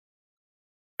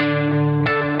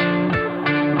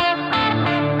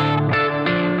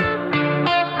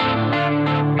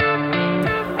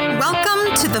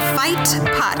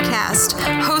Fight Podcast,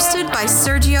 hosted by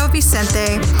Sergio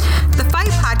Vicente. The Fight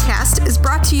Podcast is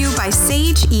brought to you by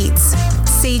Sage Eats.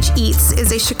 Sage Eats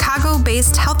is a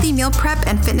Chicago-based healthy meal prep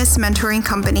and fitness mentoring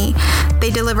company.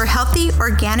 They deliver healthy,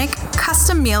 organic,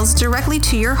 custom meals directly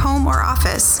to your home or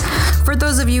office. For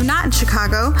those of you not in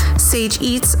Chicago, Sage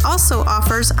Eats also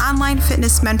offers online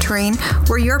fitness mentoring,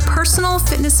 where your personal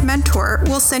fitness mentor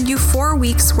will send you 4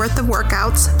 weeks worth of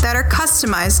workouts that are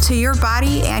customized to your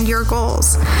body and your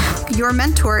goals. Your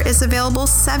mentor is available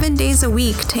 7 days a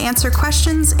week to answer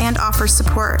questions and offer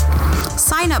support.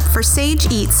 Sign up for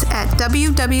Sage Eats at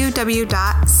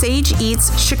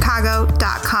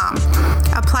www.sageeatschicago.com.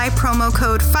 Apply promo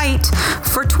code FIGHT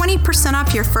for 20%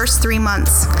 off your first 3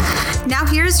 months. Now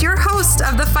here's your host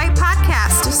of the Fight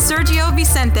Podcast, Sergio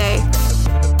Vicente.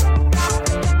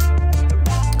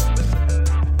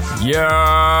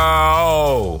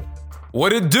 Yo,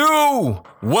 what it do?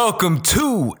 Welcome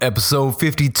to episode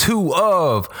 52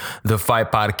 of the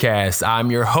Fight Podcast. I'm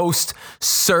your host,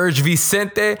 Serg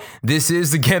Vicente. This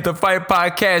is again the Fight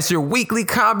Podcast, your weekly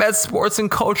combat sports and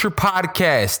culture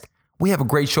podcast. We have a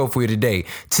great show for you today.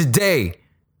 Today,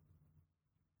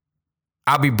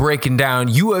 I'll be breaking down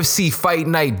UFC Fight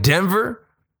Night Denver,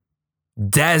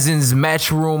 DAZN's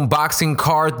Matchroom boxing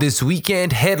card this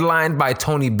weekend, headlined by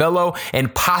Tony Bello,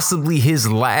 and possibly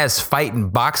his last fight in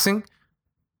boxing,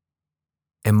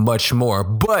 and much more.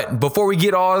 But before we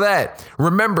get all of that,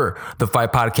 remember, the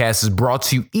Fight Podcast is brought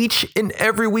to you each and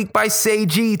every week by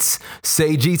Sage Eats.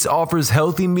 Sage Eats offers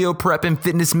healthy meal prep and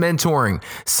fitness mentoring.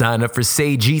 Sign up for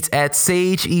Sage Eats at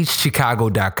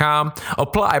sageeatschicago.com.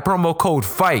 Apply promo code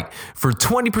FIGHT for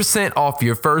 20% off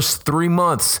your first 3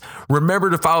 months.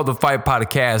 Remember to follow the Fight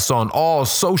Podcast on all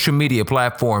social media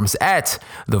platforms at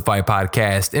the Fight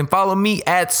Podcast, and follow me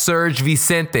at Serg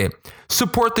Vicente.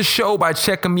 Support the show by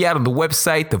checking me out on the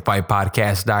website,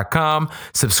 thefightpodcast.com.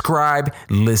 Subscribe,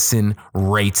 listen,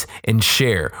 rate, and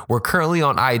share. We're currently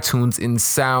on iTunes and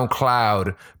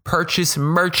SoundCloud. Purchase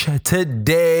merch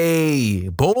today.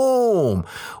 Boom.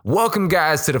 Welcome,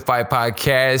 guys, to the Fight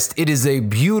Podcast. It is a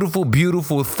beautiful,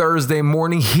 beautiful Thursday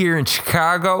morning here in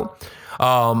Chicago.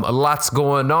 A lot's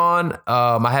going on.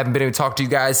 I haven't been able to talk to you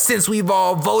guys since we've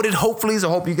all voted. Hopefully, so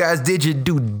I hope you guys did your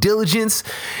due diligence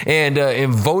and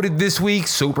voted this week.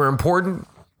 Super important.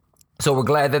 So we're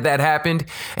glad that happened.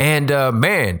 And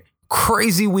man,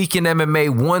 crazy week in MMA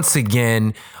once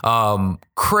again.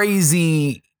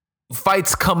 Crazy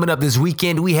fights coming up this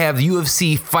weekend. We have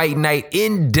UFC Fight Night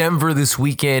in Denver this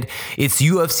weekend. It's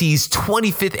UFC's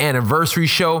 25th anniversary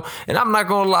show. And I'm not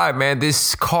going to lie, man,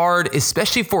 this card,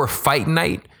 especially for a fight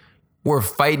night, where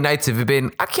fight nights have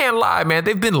been, I can't lie, man,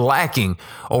 they've been lacking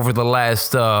over the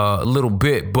last little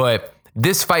bit. But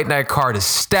this fight night card is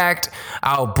stacked.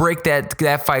 I'll break that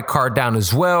fight card down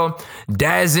as well.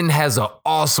 DAZN has an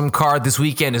awesome card this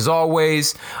weekend as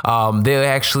always. They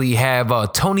actually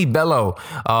have Tony Bello,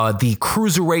 the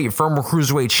former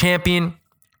cruiserweight champion.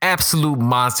 Absolute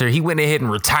monster. He went ahead and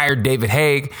retired David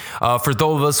Haig. For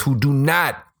those of us who do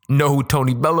not know who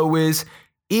Tony Bello is,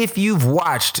 if you've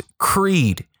watched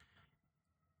Creed,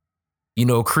 you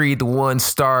know Creed, the one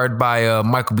starred by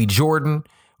Michael B. Jordan,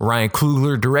 Ryan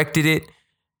Coogler directed it.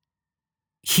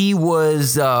 He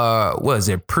was,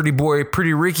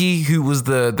 Pretty Ricky, who was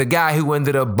the guy who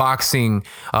ended up boxing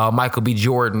Michael B.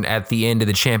 Jordan at the end of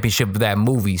the championship of that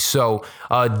movie. So,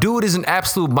 dude is an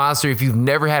absolute monster. If you've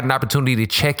never had an opportunity to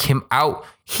check him out,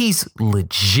 he's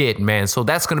legit, man. So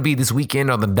that's going to be this weekend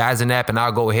on the DAZN app, and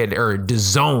I'll go ahead, or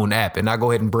DAZN app, and I'll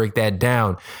go ahead and break that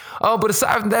down. But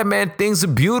aside from that, man, things are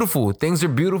beautiful.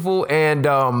 And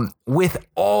with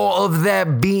all of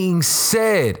that being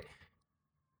said,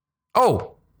 oh,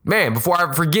 man, before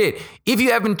I forget, if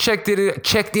you haven't checked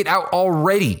it out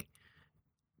already,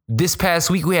 this past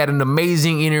week we had an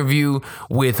amazing interview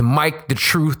with Mike the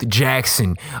Truth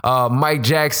Jackson. Mike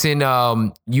Jackson,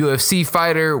 UFC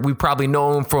fighter. We probably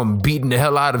know him from beating the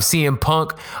hell out of CM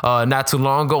Punk not too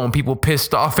long ago, and people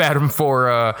pissed off at him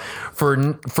for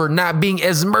not being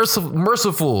as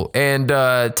merciful and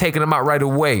taking him out right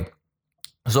away.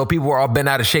 So people were all bent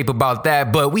out of shape about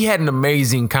that, but we had an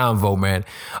amazing convo, man.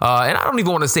 And I don't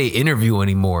even want to say interview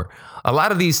anymore. A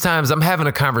lot of these times I'm having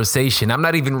a conversation. I'm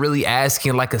not even really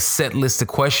asking like a set list of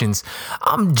questions.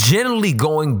 I'm generally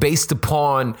going based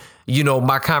upon,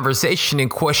 my conversation and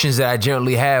questions that I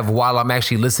generally have while I'm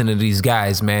actually listening to these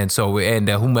guys, man. So, and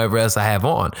whomever else I have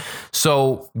on.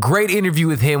 So great interview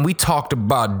with him. We talked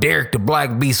about Derek the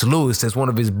Black Beast Lewis as one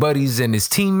of his buddies and his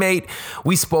teammate.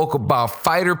 We spoke about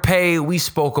fighter pay. We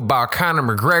spoke about Conor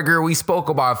McGregor. We spoke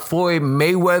about Floyd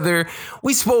Mayweather.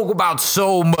 We spoke about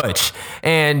so much.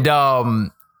 And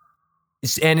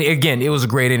And again, it was a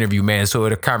great interview, man. So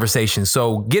a conversation.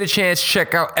 So get a chance,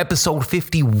 check out episode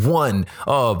 51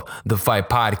 of the Fight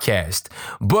Podcast.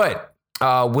 But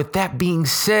with that being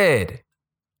said,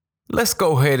 let's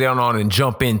go ahead on and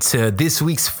jump into this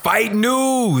week's fight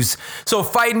news. So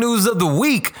fight news of the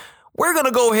week. We're going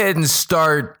to go ahead and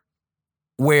start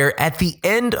where at the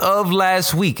end of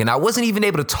last week, and I wasn't even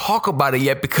able to talk about it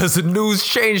yet because the news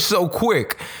changed so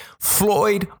quick.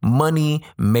 Floyd Money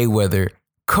Mayweather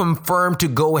confirmed to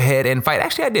go ahead and fight.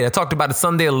 Actually, I did. I talked about it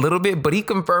Sunday a little bit, but he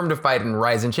confirmed to fight in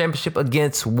Rising Championship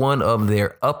against one of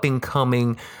their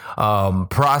up-and-coming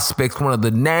prospects, one of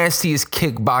the nastiest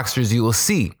kickboxers you will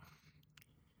see,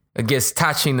 against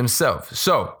Tachin himself.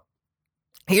 So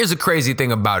here's the crazy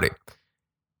thing about it.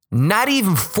 Not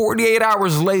even 48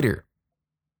 hours later,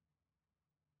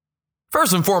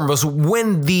 first and foremost,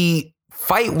 when the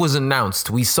fight was announced,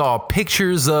 we saw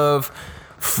pictures of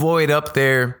Floyd up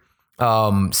there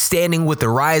standing with the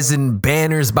Ryzen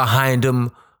banners behind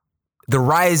him, the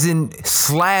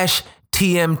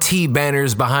Ryzen/TMT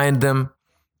banners behind them,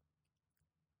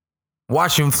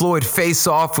 watching Floyd face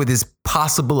off with his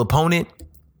possible opponent.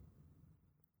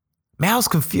 Man, I was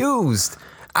confused.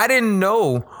 I didn't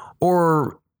know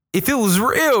or if it was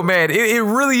real, man. It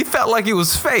really felt like it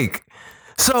was fake.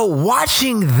 So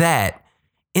watching that,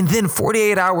 and then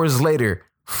 48 hours later,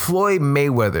 Floyd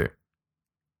Mayweather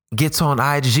gets on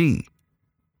IG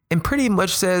and pretty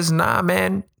much says, nah,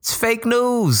 man, it's fake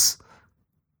news.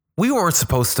 We weren't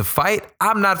supposed to fight.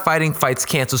 I'm not fighting. Fight's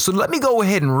canceled. So let me go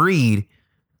ahead and read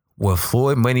what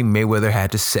Floyd Money Mayweather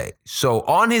had to say. So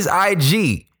on his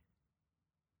IG,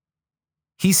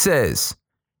 he says,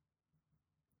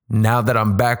 now that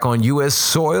I'm back on U.S.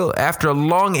 soil after a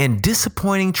long and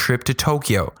disappointing trip to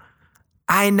Tokyo,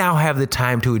 I now have the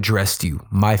time to address you,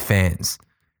 my fans,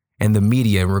 and the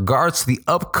media in regards to the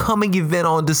upcoming event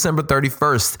on December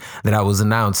 31st that I was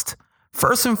announced.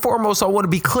 First and foremost, I want to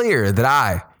be clear that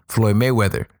I, Floyd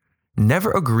Mayweather,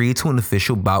 never agreed to an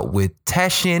official bout with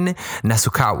Tachin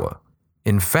Nasukawa.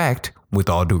 In fact, with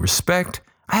all due respect,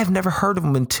 I have never heard of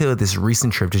him until this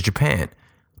recent trip to Japan.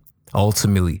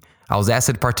 Ultimately, I was asked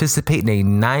to participate in a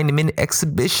 9-minute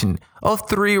exhibition of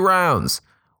 3 rounds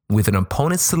with an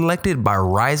opponent selected by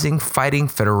Rising Fighting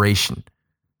Federation.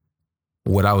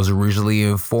 What I was originally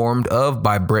informed of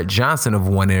by Brett Johnson of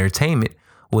One Entertainment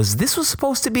was this was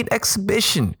supposed to be an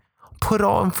exhibition put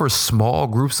on for small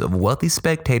groups of wealthy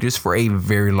spectators for a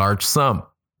very large sum.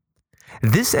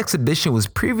 This exhibition was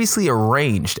previously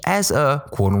arranged as a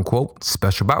quote-unquote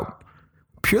special bout,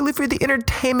 purely for the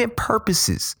entertainment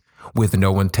purposes, with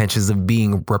no intentions of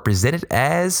being represented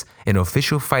as an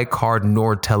official fight card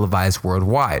nor televised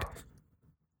worldwide.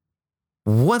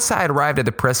 Once I arrived at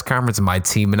the press conference, my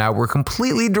team and I were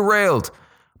completely derailed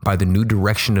by the new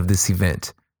direction of this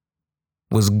event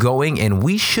was going, and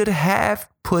we should have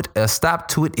put a stop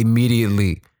to it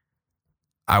immediately.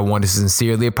 I want to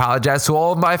sincerely apologize to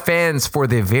all of my fans for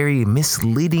the very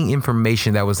misleading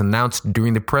information that was announced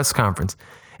during the press conference,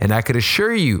 and I could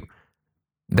assure you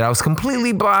that I was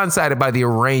completely blindsided by the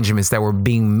arrangements that were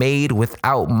being made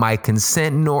without my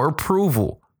consent nor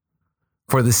approval.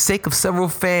 For the sake of several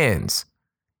fans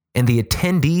and the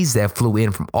attendees that flew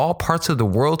in from all parts of the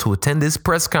world to attend this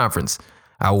press conference,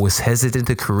 I was hesitant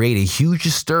to create a huge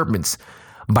disturbance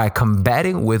by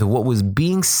combating with what was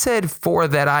being said. For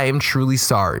that, I am truly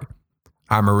sorry.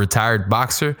 I'm a retired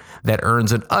boxer that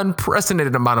earns an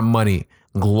unprecedented amount of money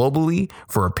globally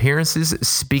for appearances,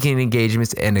 speaking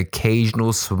engagements, and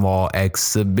occasional small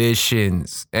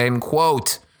exhibitions. End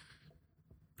quote.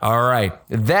 All right.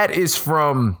 That is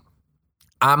from,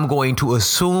 I'm going to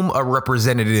assume, a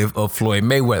representative of Floyd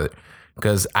Mayweather,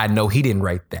 because I know he didn't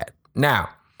write that. Now,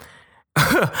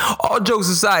 all jokes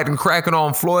aside and cracking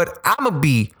on Floyd, I'm going to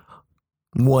be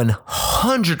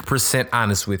 100%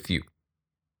 honest with you.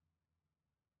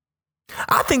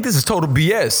 I think this is total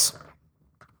BS.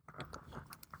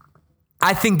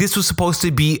 I think this was supposed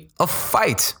to be a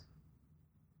fight.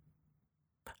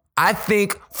 I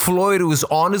think Floyd was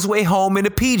on his way home in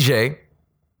a PJ.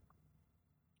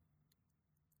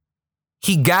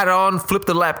 He got on, flipped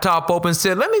the laptop open,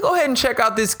 said, let me go ahead and check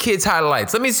out this kid's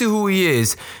highlights. Let me see who he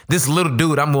is. This little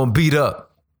dude I'm going to beat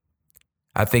up.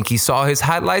 I think he saw his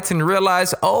highlights and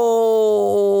realized,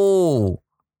 oh,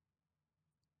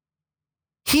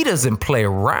 he doesn't play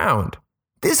around.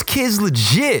 This kid's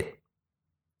legit.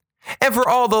 And for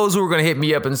all those who are going to hit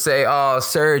me up and say, oh,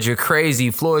 Serg, you're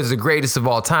crazy. Floyd's the greatest of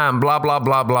all time, blah, blah,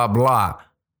 blah, blah, blah.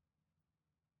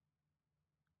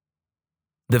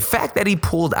 The fact that he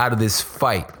pulled out of this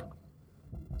fight,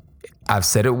 I've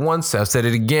said it once, I've said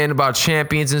it again about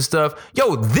champions and stuff.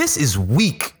 Yo, this is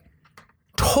weak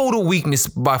total weakness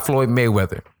by Floyd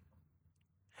Mayweather.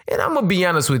 And I'm going to be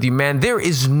honest with you, man. There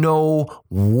is no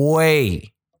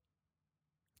way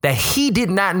that he did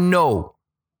not know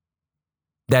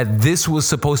that this was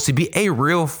supposed to be a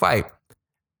real fight.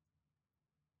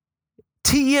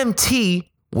 TMT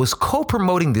was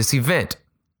co-promoting this event.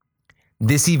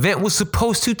 This event was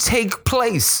supposed to take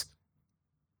place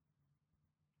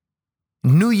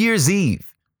New Year's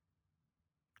Eve.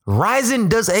 DAZN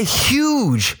does a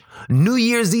huge New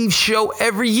Year's Eve show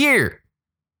every year.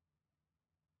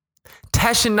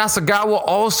 Tenshin Nasukawa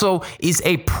also is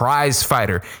a prize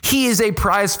fighter. He is a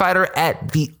prize fighter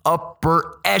at the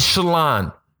upper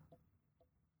echelon.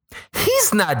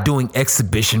 He's not doing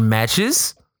exhibition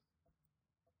matches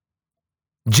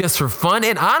just for fun.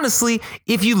 And honestly,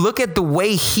 if you look at the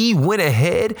way he went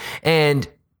ahead and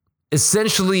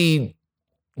essentially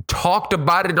talked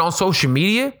about it on social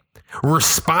media,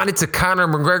 responded to Conor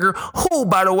McGregor, who,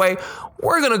 by the way,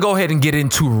 we're going to go ahead and get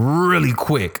into really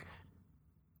quick.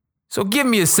 So give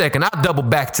me a second. I'll double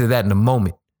back to that in a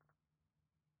moment.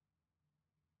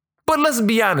 But let's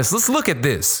be honest. Let's look at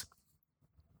this.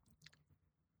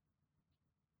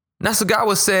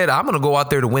 Nasukawa said, I'm going to go out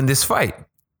there to win this fight.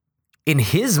 In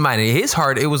his mind, in his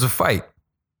heart, it was a fight.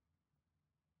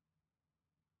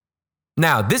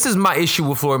 Now, this is my issue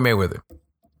with Floyd Mayweather.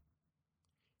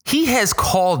 He has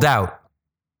called out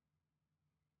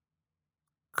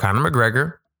Conor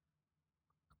McGregor,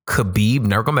 Khabib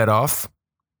Nurmagomedov,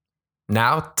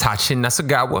 now Tenshin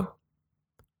Nasukawa.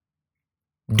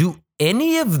 Do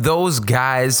any of those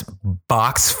guys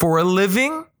box for a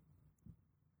living?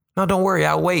 No, don't worry,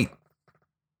 I'll wait.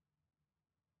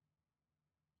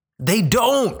 They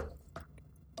don't.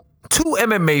 2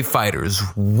 MMA fighters,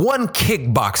 1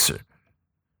 kickboxer.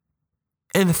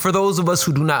 And for those of us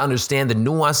who do not understand the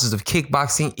nuances of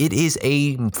kickboxing, it is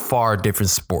a far different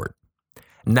sport.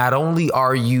 Not only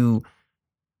are you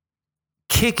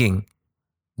kicking,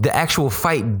 the actual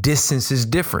fight distance is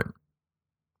different.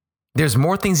 There's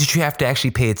more things that you have to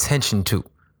actually pay attention to.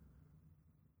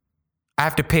 I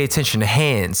have to pay attention to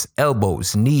hands,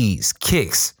 elbows, knees,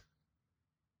 kicks.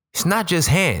 It's not just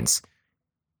hands.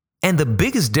 And the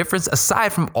biggest difference,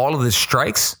 aside from all of the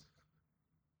strikes,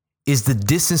 is the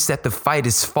distance that the fight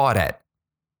is fought at.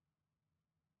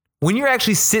 When you're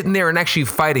actually sitting there and actually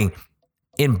fighting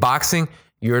in boxing,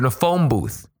 you're in a phone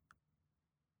booth.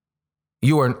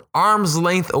 You are an arm's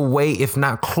length away, if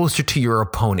not closer to your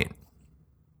opponent.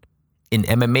 In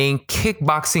MMA and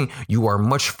kickboxing, you are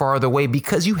much farther away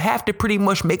because you have to pretty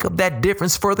much make up that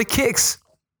difference for the kicks.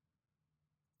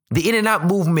 The in and out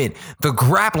movement, the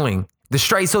grappling, the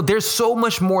strike. So there's so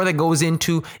much more that goes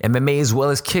into MMA as well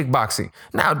as kickboxing.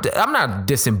 Now, I'm not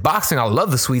dissing boxing. I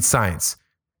love the sweet science.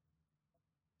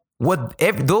 What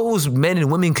those men and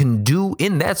women can do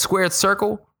in that squared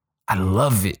circle, I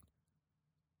love it.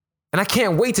 And I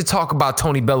can't wait to talk about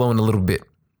Tony Bello in a little bit.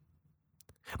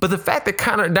 But the fact that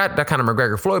Conor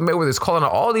McGregor, Floyd Mayweather is calling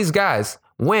out all these guys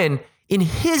when in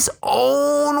his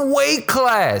own weight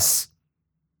class,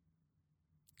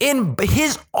 in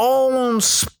his own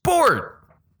sport,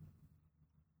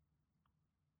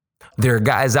 there are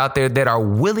guys out there that are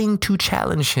willing to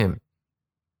challenge him.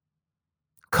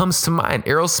 Comes to mind,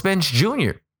 Errol Spence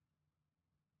Jr.,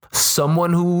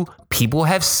 someone who people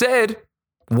have said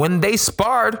when they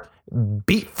sparred,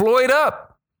 beat Floyd up.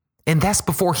 And that's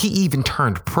before he even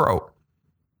turned pro.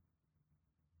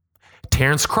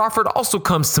 Terrence Crawford also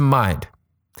comes to mind.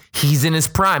 He's in his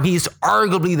prime. He's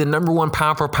arguably the number 1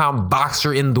 pound for pound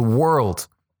boxer in the world.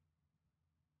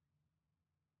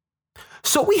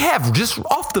 So we have, just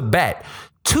off the bat,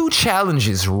 2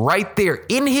 challenges right there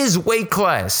in his weight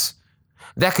class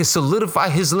that could solidify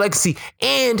his legacy,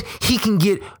 and he can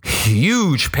get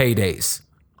huge paydays.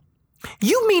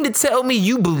 You mean to tell me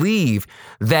you believe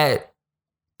that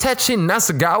Tenshin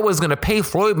Nasukawa is going to pay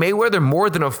Floyd Mayweather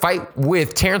more than a fight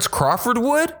with Terrence Crawford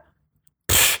would?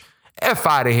 Psh, F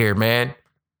out of here, man.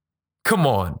 Come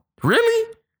on.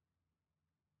 Really?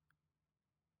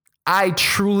 I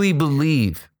truly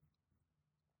believe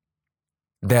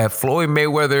that Floyd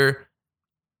Mayweather,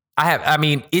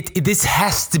 this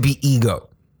has to be ego.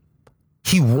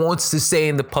 He wants to stay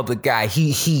in the public eye.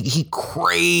 He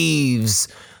craves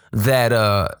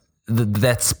that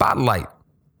spotlight.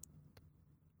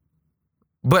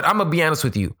 But I'm going to be honest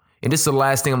with you, and this is the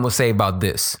last thing I'm going to say about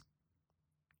this.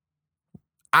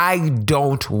 I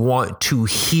don't want to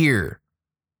hear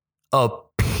a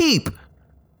peep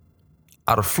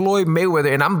out of Floyd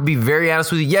Mayweather, and I'm going to be very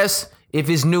honest with you. Yes,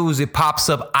 if it's news, it pops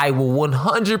up, I will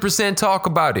 100% talk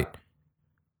about it.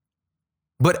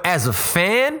 But as a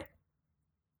fan,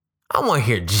 I want to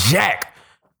hear Jack.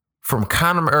 from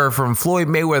from Floyd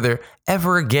Mayweather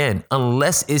ever again,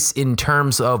 unless it's in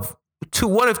terms of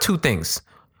one of two things.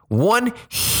 One,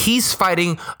 he's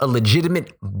fighting a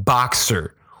legitimate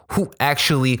boxer who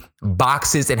actually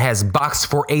boxes and has boxed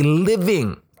for a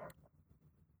living.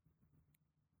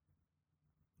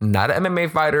 Not an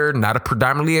MMA fighter, not a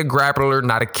predominantly a grappler,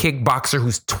 not a kickboxer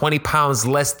who's 20 pounds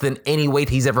less than any weight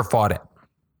he's ever fought at.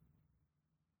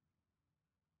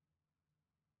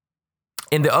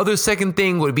 And the other second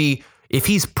thing would be if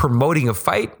he's promoting a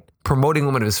fight, promoting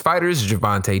one of his fighters,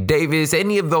 Gervonta Davis,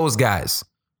 any of those guys.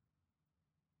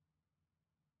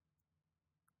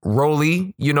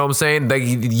 Rolly, you know what I'm saying? Like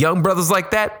young brothers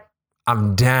like that,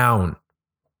 I'm down.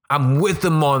 I'm with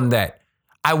him on that.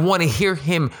 I want to hear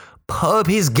him pub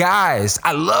his guys.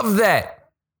 I love that.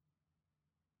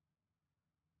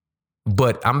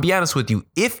 But I'm gonna be honest with you,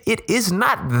 if it is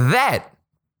not that,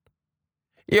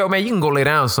 yo, man, you can go lay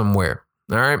down somewhere.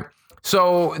 All right.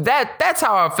 So that's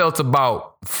how I felt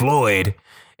about Floyd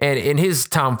and his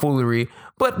tomfoolery.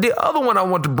 But the other one I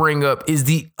want to bring up is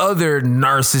the other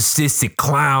narcissistic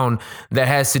clown that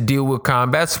has to deal with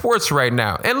combat sports right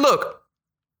now. And look,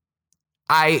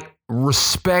 I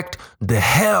respect the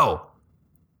hell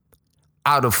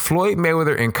out of Floyd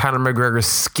Mayweather and Conor McGregor's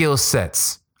skill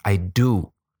sets. I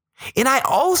do. And I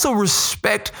also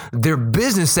respect their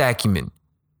business acumen.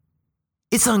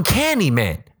 It's uncanny,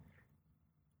 man.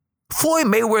 Floyd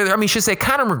Mayweather,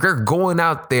 Conor McGregor going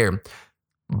out there,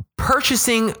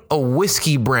 purchasing a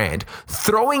whiskey brand,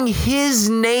 throwing his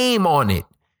name on it,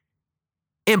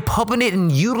 and pumping it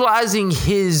and utilizing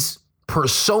his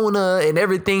persona and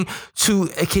everything to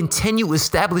continue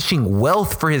establishing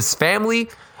wealth for his family.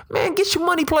 Man, get your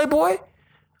money, Playboy.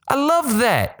 I love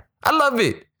that. I love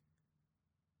it.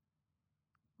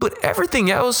 But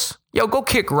everything else, yo, go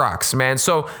kick rocks, man.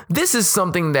 So this is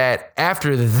something that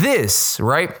after this,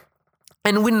 right?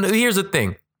 And here's the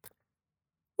thing.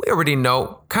 We already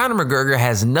know Conor McGregor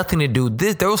has nothing to do.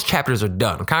 Those chapters are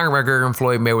done. Conor McGregor and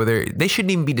Floyd Mayweather, they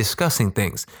shouldn't even be discussing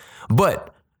things.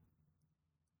 But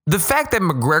the fact that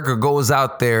McGregor goes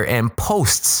out there and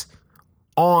posts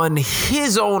on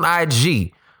his own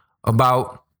IG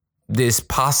about this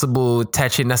possible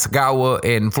Tachi Nasukawa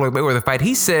and Floyd Mayweather fight,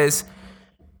 he says,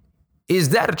 "Is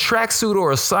that a tracksuit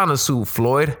or a sauna suit,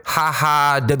 Floyd? Ha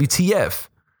ha, WTF.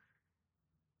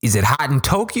 Is it hot in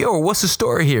Tokyo or what's the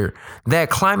story here?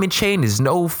 That climate change is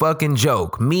no fucking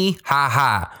joke. Me, ha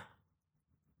ha."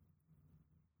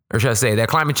 Or should I say, that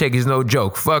climate change is no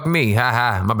joke. Fuck me, ha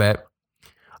ha, my bad.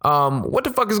 What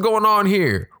the fuck is going on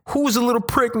here? Who's the little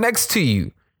prick next to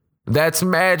you? That's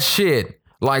mad shit.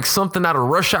 Like something out of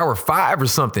Rush Hour 5 or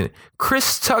something.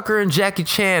 Chris Tucker and Jackie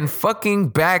Chan fucking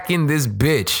back in this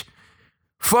bitch.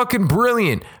 Fucking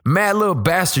brilliant. Mad little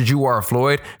bastard you are,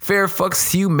 Floyd. Fair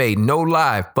fucks to you, mate. No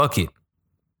lie. Fuck it.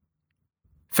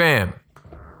 Fam,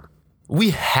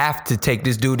 we have to take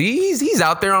this dude. He's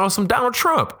out there on some Donald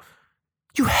Trump.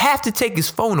 You have to take his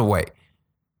phone away.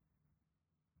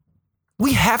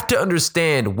 We have to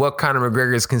understand what Conor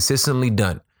McGregor has consistently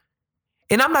done.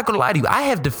 And I'm not going to lie to you. I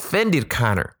have defended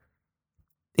Conor,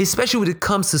 especially when it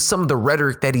comes to some of the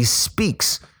rhetoric that he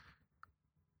speaks.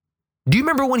 Do you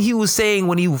remember when he was saying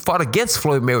when he fought against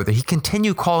Floyd Mayweather, he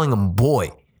continued calling him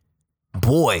boy,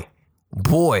 boy,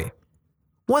 boy.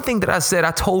 One thing that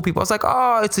I told people, I was like,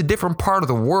 oh, it's a different part of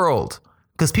the world.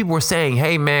 Because people were saying,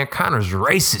 hey, man, Conor's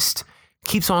racist.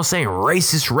 Keeps on saying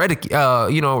racist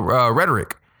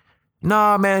rhetoric.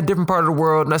 Nah, man, different part of the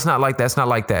world. That's not like that. It's not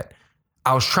like that.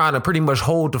 I was trying to pretty much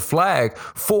hold the flag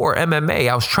for MMA.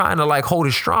 I was trying to hold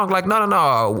it strong.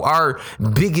 No. Our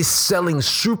biggest selling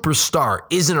superstar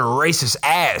isn't a racist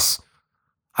ass.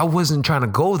 I wasn't trying to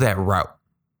go that route.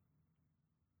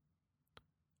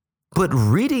 But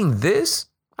reading this,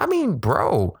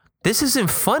 bro, this isn't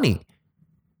funny.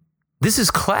 This is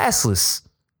classless.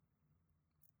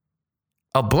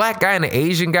 A black guy and an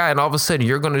Asian guy, and all of a sudden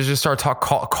you're going to just start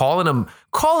calling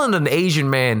an Asian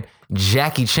man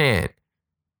Jackie Chan.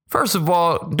 First of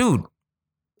all, dude,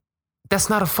 that's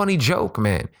not a funny joke,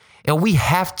 man. And we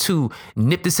have to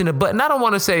nip this in the bud. And I don't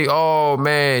want to say, oh,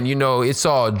 man, it's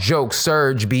all jokes,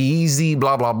 Serg, be easy,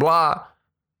 blah, blah, blah.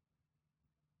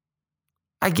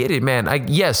 I get it, man.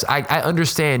 I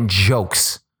understand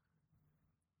jokes.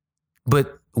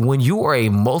 But when you are a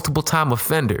multiple time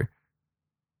offender,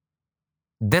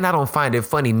 then I don't find it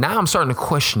funny. Now I'm starting to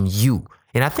question you.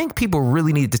 And I think people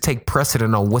really need to take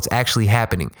precedent on what's actually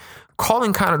happening.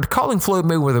 Calling Floyd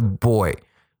Mayweather boy,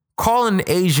 calling an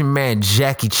Asian man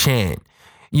Jackie Chan,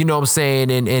 you know what I'm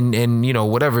saying?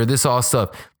 And whatever, this all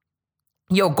stuff.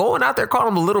 Yo, going out there calling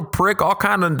him a little prick, all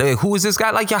kind of, who is this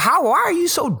guy? Why are you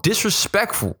so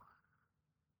disrespectful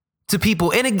to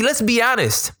people. And let's be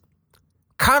honest,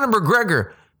 Conor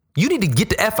McGregor, you need to get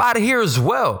the F out of here as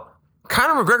well.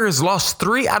 Conor McGregor has lost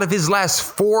 3 out of his last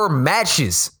 4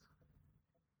 matches.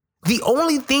 The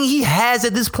only thing he has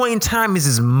at this point in time is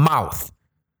his mouth.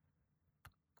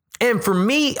 And for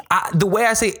me, the way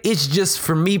I say it's just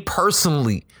for me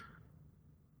personally,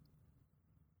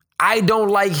 I don't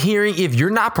like hearing if you're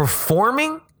not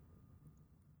performing,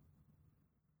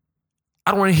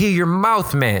 I don't want to hear your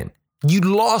mouth, man. You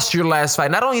lost your last fight.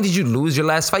 Not only did you lose your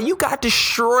last fight, you got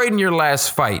destroyed in your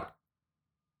last fight.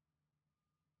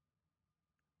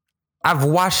 I've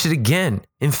watched it again.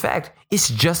 In fact,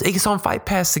 it's on Fight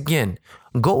Pass again.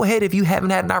 Go ahead if you haven't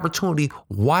had an opportunity,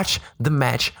 watch the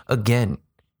match again.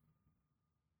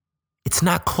 It's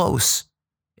not close.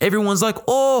 Everyone's like,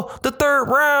 oh, the 3rd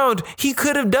round, he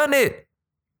could have done it.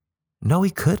 No,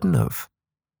 he couldn't have.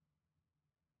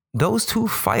 Those two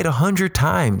fight 100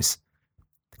 times.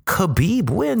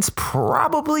 Khabib wins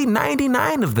probably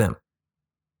 99 of them,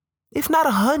 if not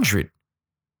 100.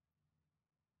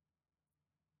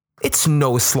 It's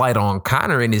no slight on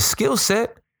Conor and his skill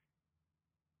set.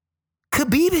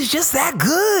 Khabib is just that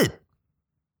good.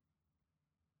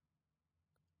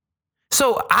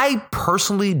 So I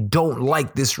personally don't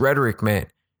like this rhetoric, man.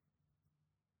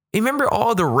 Remember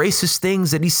all the racist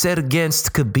things that he said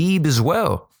against Khabib as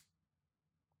well.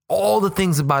 All the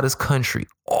things about his country,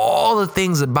 all the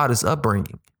things about his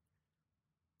upbringing.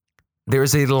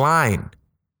 There's a line: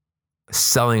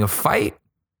 selling a fight,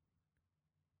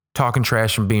 talking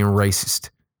trash, and being racist.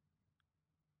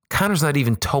 Conor's not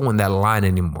even towing that line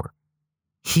anymore.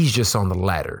 He's just on the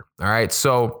ladder. All right.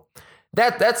 So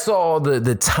that's all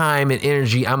the time and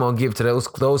energy I'm going to give to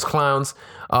those clowns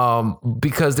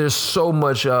because there's so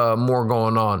much more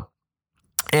going on.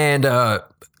 And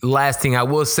last thing I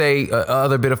will say,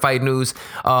 other bit of fight news,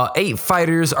 8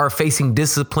 fighters are facing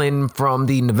discipline from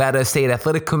the Nevada State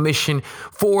Athletic Commission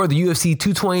for the UFC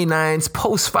 229's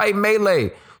post-fight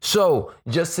melee. So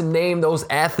just to name those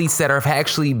athletes that have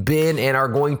actually been and are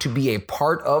going to be a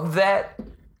part of that.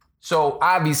 So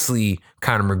obviously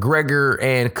Conor McGregor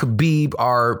and Khabib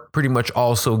are pretty much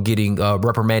also getting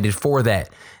reprimanded for that.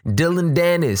 Dylan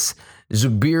Dennis,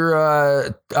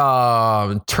 Zubira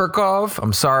Turkov.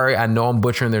 I'm sorry. I know I'm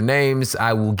butchering their names.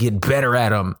 I will get better at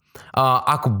them.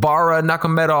 Akbara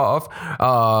Nakamedov,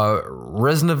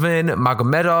 Reznovin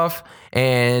Magomedov,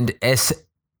 and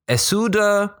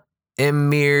Esuda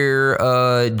Emirjev.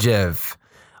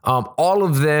 All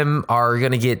of them are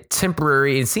going to get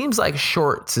temporary, it seems like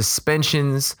short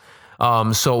suspensions.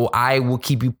 So I will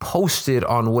keep you posted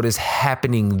on what is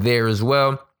happening there as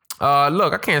well.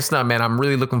 Look, I can't stop, man. I'm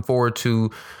really looking forward to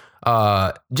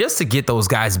just to get those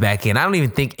guys back in. I don't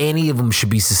even think any of them should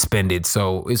be suspended.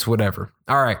 So it's whatever.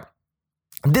 All right.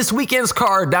 This weekend's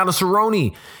card, Donald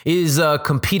Cerrone is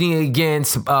competing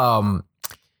against, I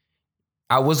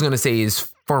was going to say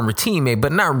his former teammate,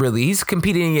 but not really. He's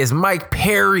competing against Mike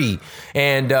Perry,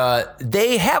 and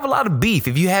they have a lot of beef.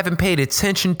 If you haven't paid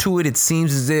attention to it, it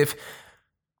seems as if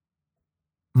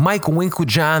Mike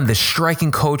Winklejohn, the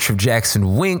striking coach of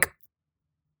Jackson Wink,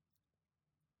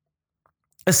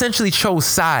 essentially chose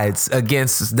sides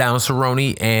against Donald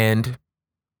Cerrone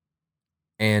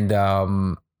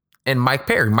and Mike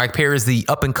Perry. Mike Perry is the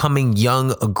up-and-coming,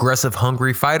 young, aggressive,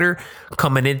 hungry fighter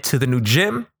coming into the new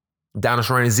gym. Donald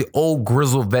Cerrone is the old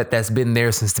grizzled vet that's been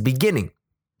there since the beginning.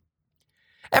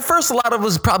 At first, a lot of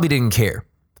us probably didn't care,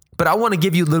 but I want to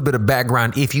give you a little bit of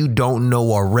background if you don't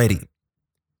know already.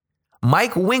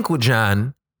 Mike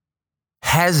Winklejohn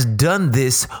has done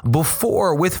this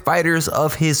before with fighters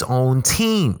of his own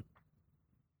team.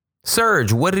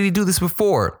 Serg, what did he do this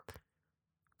before?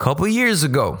 A couple years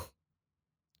ago.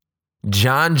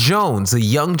 John Jones, a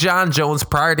young John Jones,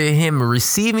 prior to him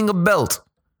receiving a belt,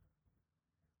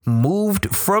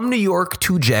 moved from New York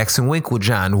to Jackson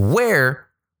Winklejohn, where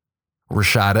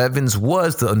Rashad Evans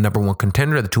was the number 1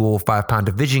 contender of the 205-pound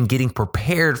division, getting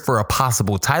prepared for a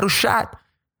possible title shot.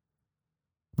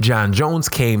 John Jones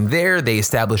came there. They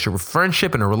established a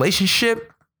friendship and a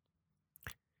relationship.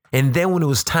 And then when it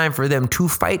was time for them to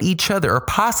fight each other or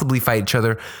possibly fight each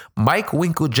other, Mike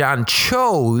Winklejohn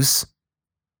chose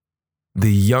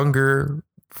the younger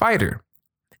fighter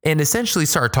and essentially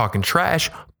started talking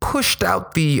trash, pushed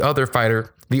out the other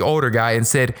fighter, the older guy, and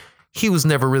said he was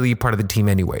never really a part of the team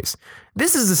anyways.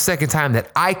 This is the second time that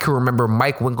I can remember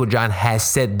Mike Winklejohn has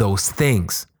said those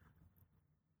things.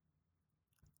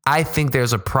 I think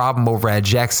there's a problem over at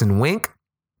Jackson Wink.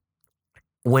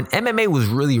 When MMA was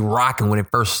really rocking, when it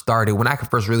first started, when I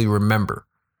could first really remember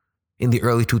in the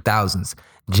early 2000s,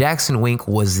 Jackson Wink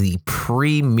was the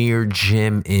premier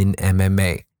gym in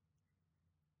MMA.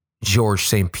 George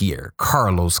St. Pierre,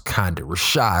 Carlos Condit,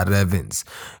 Rashad Evans,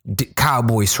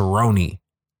 Cowboy Cerrone,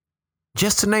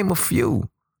 just to name a few.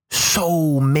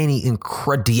 So many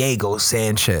Diego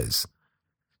Sanchez.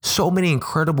 So many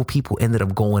incredible people ended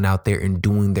up going out there and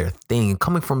doing their thing and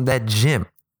coming from that gym.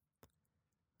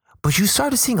 But you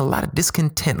started seeing a lot of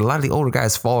discontent, a lot of the older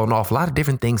guys falling off, a lot of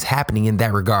different things happening in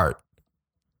that regard.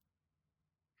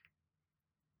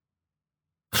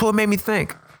 So it made me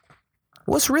think,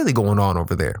 what's really going on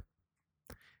over there?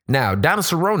 Now, Donald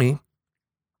Cerrone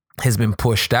has been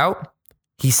pushed out.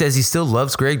 He says he still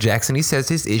loves Greg Jackson. He says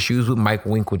his issues with Mike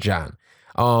Winklejohn.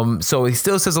 So he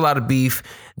still says a lot of beef.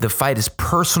 The fight is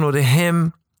personal to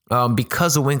him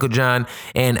because of Winklejohn.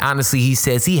 And honestly, he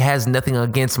says he has nothing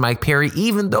against Mike Perry,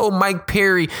 even though Mike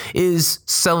Perry is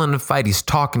selling the fight. He's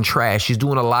talking trash. He's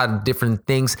doing a lot of different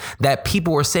things that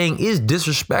people are saying is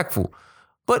disrespectful.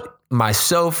 But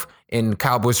myself and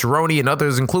Cowboy Cerrone and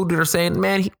others included are saying,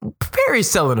 man, Perry's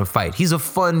selling a fight. He's a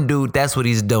fun dude. That's what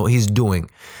he's doing.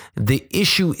 The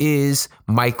issue is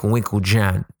Mike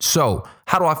Winklejohn. So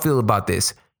how do I feel about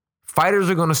this? Fighters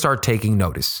are going to start taking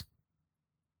notice.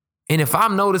 And if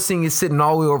I'm noticing it sitting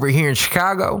all the way over here in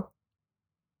Chicago,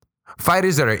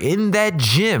 fighters that are in that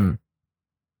gym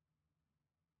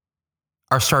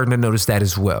are starting to notice that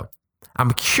as well.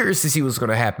 I'm curious to see what's going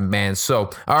to happen, man.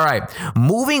 So, all right,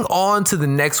 moving on to the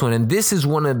next one. And this is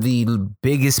one of the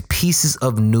biggest pieces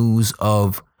of news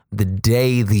of the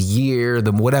day, the year,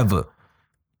 the whatever.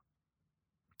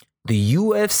 The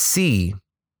UFC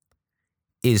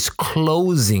is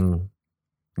closing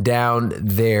down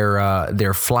their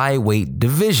flyweight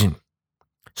division.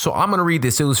 So I'm going to read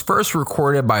this. It was first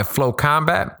recorded by Flow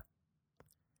Combat.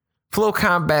 Flow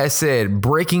Combat said,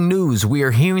 breaking news, we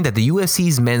are hearing that the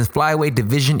UFC's men's flyweight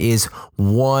division is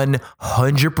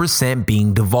 100%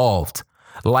 being devolved,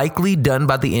 likely done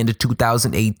by the end of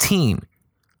 2018.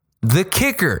 The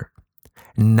kicker,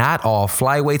 not all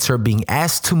flyweights are being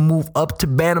asked to move up to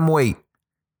bantamweight.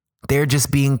 They're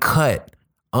just being cut.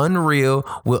 Unreal.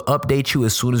 We'll update you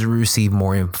as soon as we receive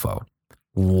more info.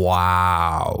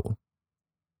 Wow.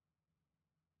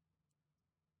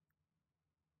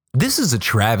 This is a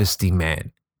travesty,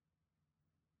 man.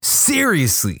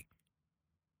 Seriously.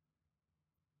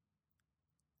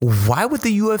 Why would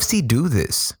the UFC do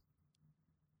this?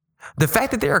 The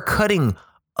fact that they are cutting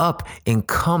up and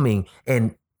coming,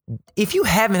 and if you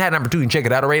haven't had an opportunity to check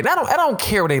it out already, I don't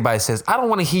care what anybody says. I don't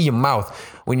want to hear your mouth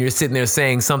when you're sitting there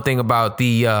saying something about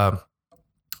the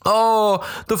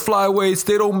flyweights,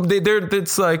 they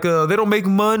don't make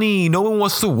money. No one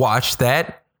wants to watch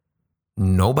that.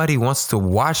 Nobody wants to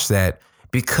watch that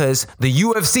because the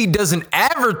UFC doesn't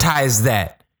advertise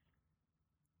that.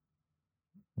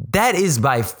 That is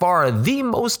by far the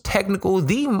most technical,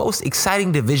 the most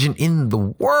exciting division in the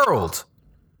world.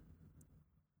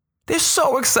 They're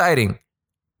so exciting.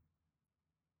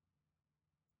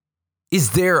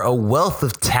 Is there a wealth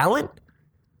of talent?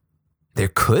 There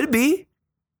could be,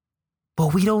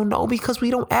 but we don't know because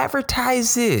we don't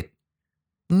advertise it.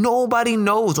 Nobody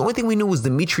knows. The only thing we knew was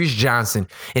Demetrius Johnson.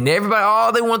 And everybody,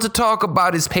 all they want to talk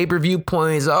about is pay-per-view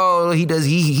points. Oh,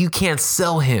 you can't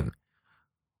sell him.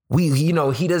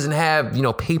 He doesn't have,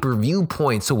 pay-per-view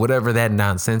points or whatever that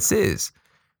nonsense is.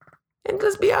 And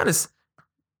let's be honest.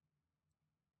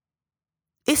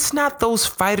 It's not those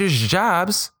fighters'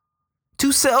 jobs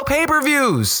to sell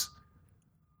pay-per-views.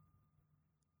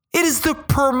 It is the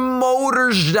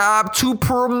promoter's job to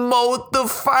promote the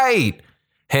fight.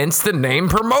 Hence the name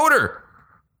promoter.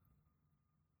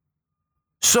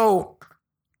 So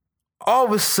all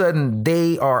of a sudden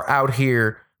they are out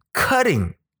here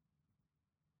cutting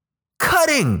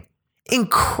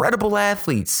incredible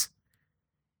athletes.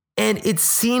 And it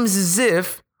seems as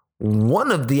if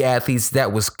one of the athletes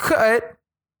that was cut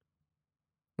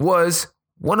was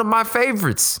one of my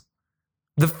favorites.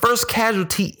 The first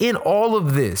casualty in all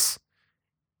of this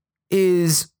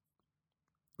is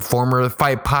former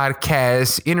Fight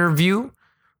Podcast interview,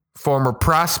 former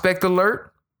Prospect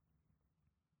Alert,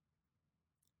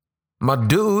 my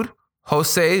dude,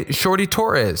 Jose Shorty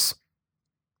Torres.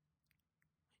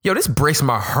 Yo, this breaks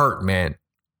my heart, man.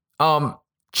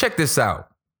 Check this out.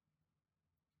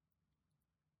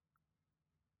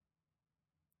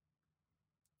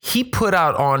 He put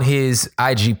out on his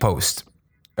IG post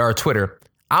or Twitter,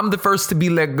 I'm the first to be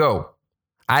let go.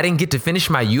 I didn't get to finish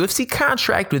my UFC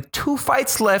contract with 2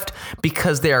 fights left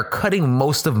because they are cutting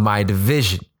most of my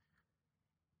division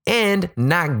and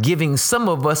not giving some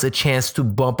of us a chance to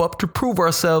bump up to prove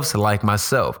ourselves like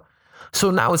myself.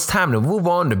 So now it's time to move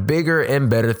on to bigger and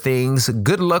better things.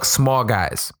 Good luck, small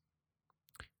guys.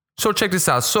 So check this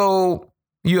out. So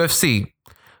UFC,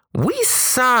 we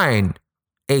signed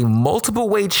a multiple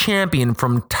weight champion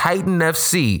from Titan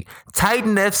FC.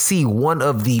 Titan FC, one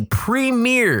of the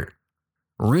premier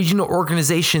regional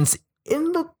organizations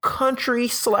in the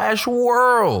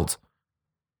country/world.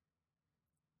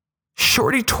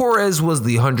 Shorty Torres was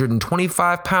the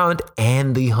 125-pound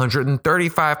and the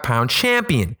 135-pound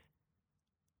champion.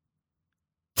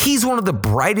 He's one of the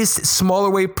brightest smaller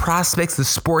weight prospects the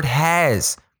sport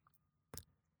has.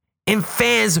 And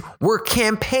fans were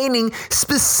campaigning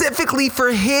specifically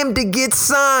for him to get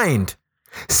signed.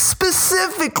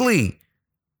 Specifically.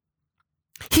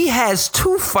 He has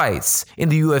 2 fights in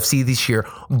the UFC this year,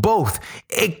 both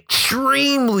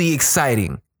extremely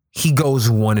exciting. He goes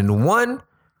 1-1,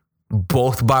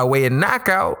 both by way of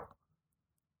knockout.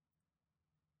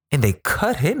 And they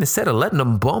cut him instead of letting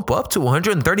him bump up to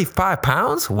 135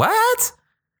 pounds? What?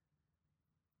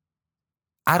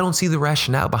 I don't see the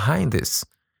rationale behind this.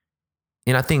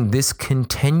 And I think this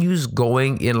continues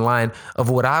going in line of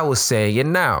what I was saying.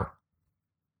 And now,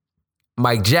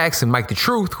 Mike Jackson, Mike the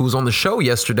Truth, who was on the show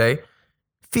yesterday,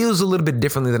 feels a little bit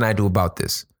differently than I do about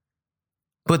this.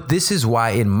 But this is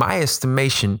why, in my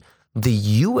estimation,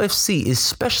 the UFC,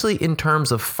 especially in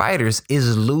terms of fighters,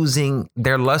 is losing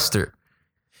their luster.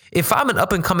 If I'm an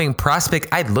up-and-coming prospect,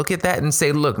 I'd look at that and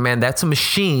say, look, man, that's a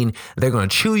machine. They're going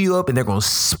to chew you up and they're going to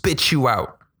spit you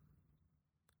out.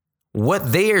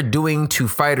 What they are doing to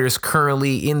fighters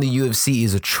currently in the UFC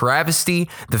is a travesty.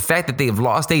 The fact that they've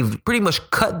lost, they've pretty much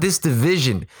cut this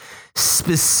division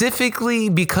specifically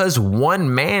because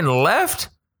one man left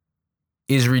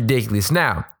is ridiculous.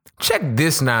 Now, check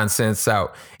this nonsense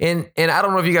out. And I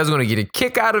don't know if you guys are going to get a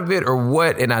kick out of it or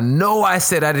what. And I know I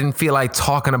said I didn't feel like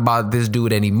talking about this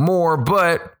dude anymore,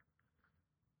 but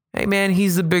hey, man,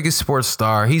 he's the biggest sports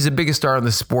star. He's the biggest star in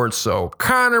the sport. So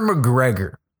Conor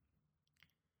McGregor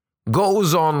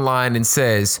goes online and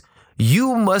says,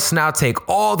 you must now take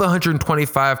all the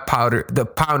 125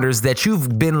 pounders that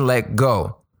you've been let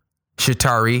go.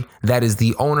 Shatari, that is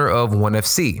the owner of ONE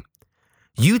FC.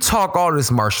 You talk all this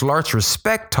martial arts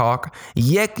respect talk,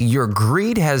 yet your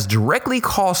greed has directly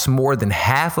cost more than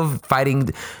half of fighting.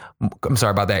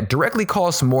 Directly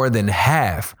costs more than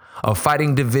half of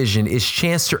fighting division its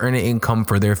chance to earn an income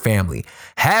for their family.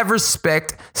 Have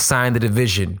respect, sign the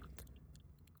division.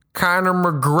 Conor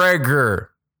McGregor.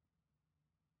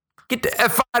 Get the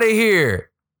F out of here.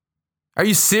 Are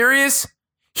you serious?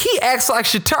 He acts like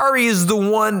Shatari is the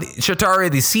one,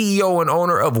 Shatari, the CEO and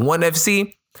owner of ONE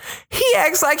FC. He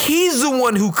acts like he's the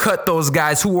one who cut those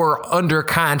guys who were under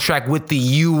contract with the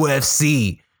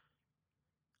UFC.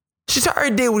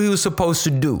 Shatari did what he was supposed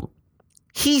to do.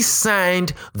 He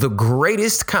signed the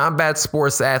greatest combat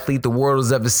sports athlete the world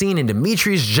has ever seen in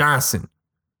Demetrius Johnson.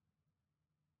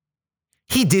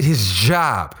 He did his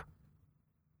job.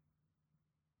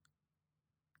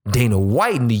 Dana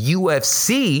White and the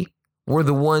UFC were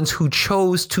the ones who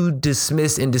chose to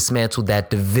dismiss and dismantle that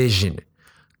division.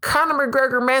 Conor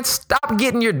McGregor, man, stop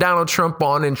getting your Donald Trump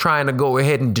on and trying to go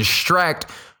ahead and distract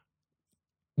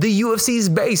the UFC's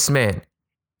base, man,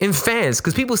 and fans,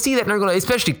 because people see that and they're going to,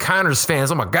 especially Conor's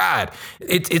fans, oh my God,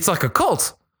 it's like a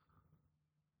cult.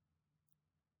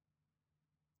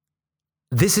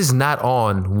 This is not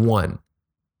on ONE.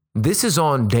 This is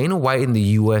on Dana White and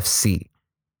the UFC.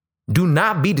 Do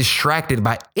not be distracted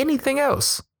by anything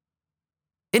else.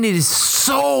 And it is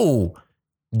so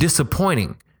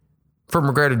disappointing for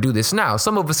McGregor to do this. Now,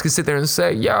 some of us can sit there and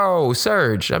say, yo,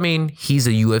 Serg, I mean, he's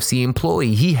a UFC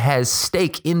employee. He has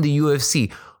stake in the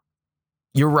UFC.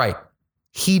 You're right.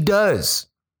 He does.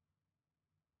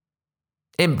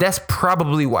 And that's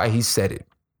probably why he said it.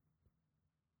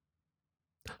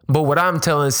 But what I'm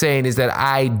saying is that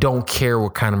I don't care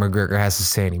what Conor McGregor has to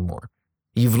say anymore.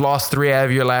 You've lost 3 out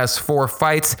of your last 4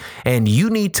 fights, and you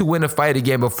need to win a fight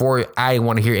again before I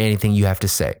want to hear anything you have to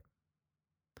say.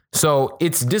 So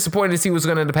it's disappointing to see what's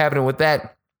going to end up happening with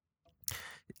that.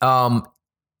 I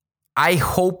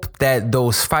hope that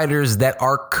those fighters that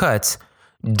are cut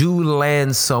do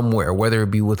land somewhere, whether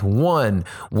it be with ONE,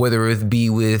 whether it be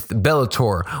with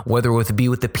Bellator, whether it be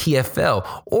with the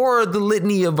PFL, or the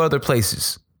litany of other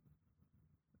places.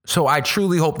 So I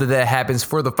truly hope that happens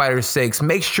for the fighters' sakes.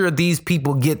 Make sure these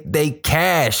people get their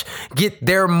cash, get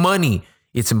their money.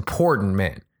 It's important,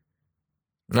 man.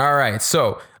 All right,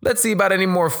 so let's see about any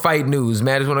more fight news,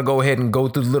 man. I just want to go ahead and go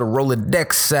through the little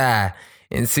Rolodex side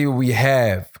and see what we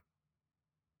have.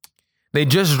 They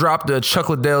just dropped a Chuck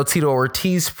Liddell, Tito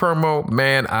Ortiz promo.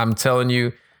 Man, I'm telling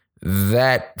you,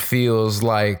 that feels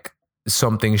like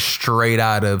something straight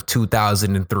out of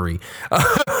 2003.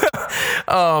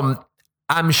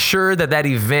 I'm sure that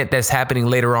event that's happening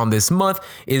later on this month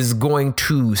is going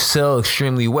to sell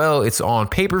extremely well. It's on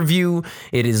pay-per-view.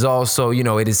 It is also,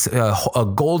 it is a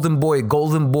Golden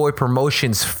Boy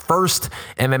Promotions first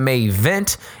MMA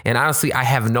event. And honestly, I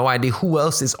have no idea who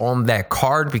else is on that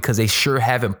card because they sure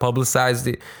haven't publicized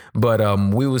it. But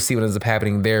we will see what ends up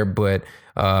happening there. But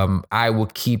I will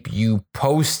keep you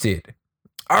posted.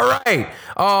 All right.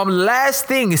 Last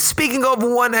thing, speaking of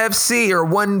one FC or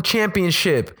one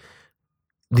championship,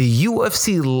 the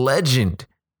UFC legend,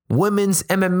 women's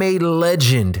MMA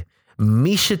legend,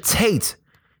 Miesha Tate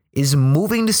is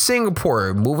moving to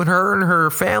Singapore, moving her and her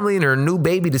family and her new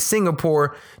baby to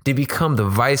Singapore to become the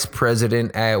vice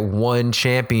president at One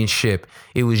Championship.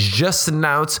 It was just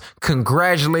announced.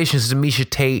 Congratulations to Miesha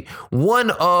Tate,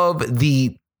 one of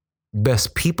the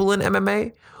best people in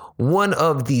MMA, one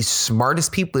of the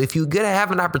smartest people. If you get to have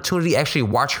an opportunity to actually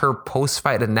watch her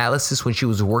post-fight analysis when she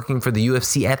was working for the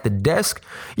UFC at the desk,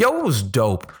 it was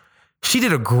dope. She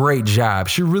did a great job.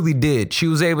 She really did. She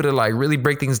was able to really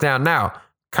break things down. Now,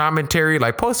 commentary,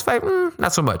 post-fight,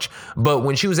 not so much. But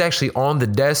when she was actually on the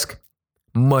desk,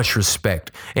 much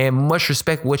respect. And much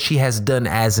respect what she has done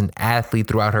as an athlete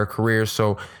throughout her career.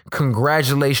 So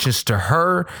congratulations to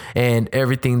her and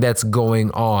everything that's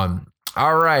going on.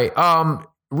 All right.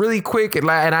 Really quick,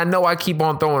 and I know I keep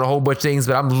on throwing a whole bunch of things,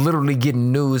 but I'm literally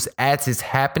getting news as it's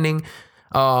happening.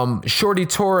 Shorty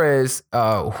Torres,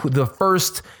 the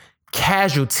first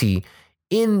casualty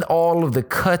in all of the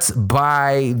cuts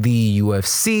by the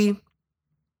UFC,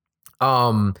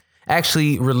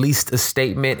 actually released a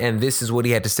statement, and this is what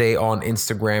he had to say on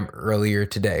Instagram earlier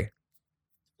today.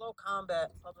 Flow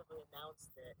Combat publicly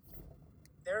announced that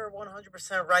they're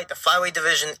 100% right. The flyweight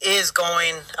division is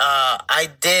going. I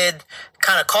did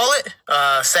kind of call it.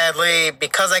 Sadly,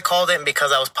 because I called it and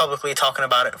because I was publicly talking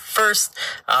about it first,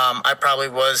 I probably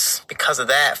was, because of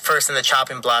that, first in the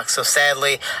chopping block. So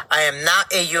sadly, I am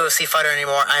not a UFC fighter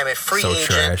anymore. I am a free agent.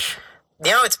 Trash.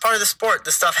 It's part of the sport.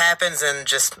 This stuff happens, and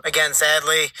just, again,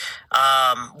 sadly,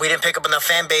 we didn't pick up enough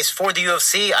fan base for the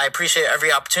UFC. I appreciate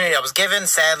every opportunity I was given.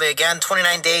 Sadly, again,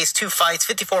 29 days, 2 fights,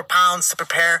 54 pounds to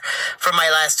prepare for my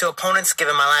last 2 opponents,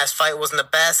 given my last fight wasn't the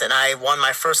best, and I won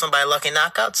my first one by a lucky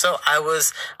knockout, so I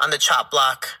was on the chop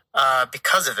block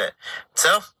because of it.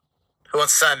 So, who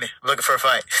wants to sign me? I'm looking for a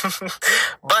fight.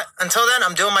 But until then,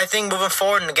 I'm doing my thing moving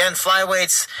forward, and again,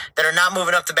 flyweights that are not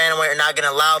moving up the bandweight are not getting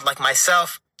allowed, like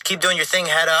myself. Keep doing your thing,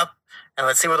 head up, and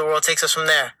let's see where the world takes us from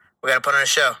there. We got to put on a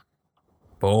show.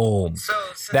 Boom.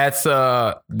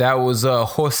 That was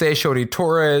Jose Shorty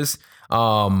Torres.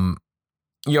 Man,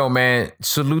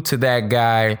 salute to that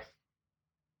guy.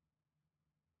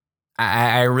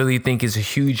 I really think it's a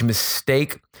huge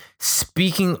mistake.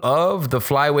 Speaking of the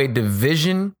flyweight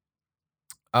division,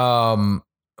 Joseph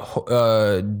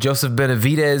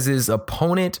Benavidez's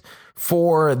opponent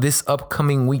for this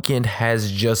upcoming weekend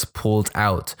has just pulled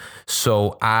out.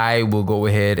 So I will go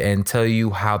ahead and tell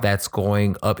you how that's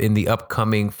going up in the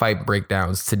upcoming fight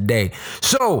breakdowns today.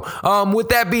 So with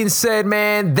that being said,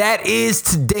 man, that is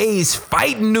today's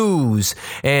fight news.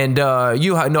 And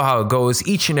you know how it goes.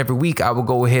 Each and every week, I will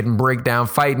go ahead and break down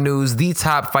fight news, the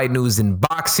top fight news in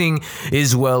boxing,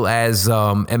 as well as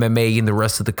MMA and the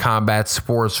rest of the combat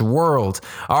sports world.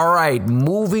 All right,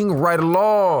 moving right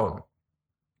along.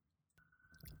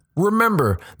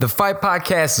 Remember, the Fight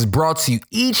Podcast is brought to you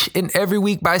each and every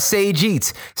week by Sage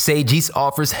Eats. Sage Eats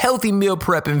offers healthy meal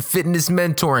prep and fitness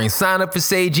mentoring. Sign up for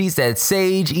Sage Eats at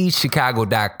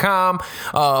sageeatschicago.com.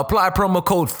 Apply promo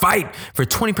code FIGHT for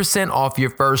 20% off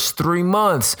your first 3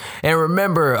 months. And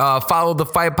remember, follow the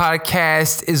Fight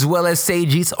Podcast as well as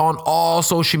Sage Eats on all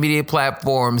social media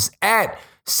platforms at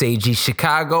Sage Eats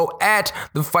Chicago, at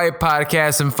the Fight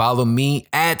Podcast, and follow me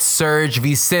at Serg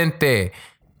Vicente.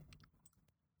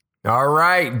 All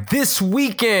right, this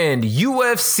weekend,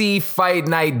 UFC Fight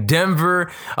Night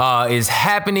Denver is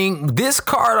happening. This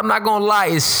card, I'm not going to lie,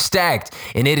 is stacked,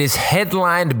 and it is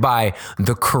headlined by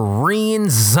the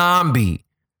Korean Zombie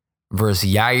versus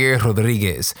Yair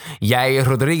Rodriguez. Yair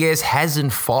Rodriguez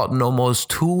hasn't fought in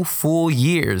almost 2 full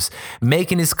years,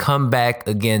 making his comeback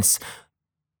against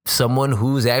someone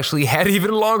who's actually had even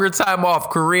longer time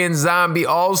off. Korean Zombie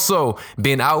also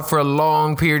been out for a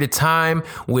long period of time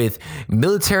with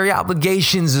military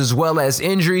obligations as well as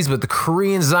injuries, but the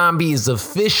Korean Zombie is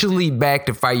officially back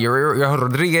to fight Yair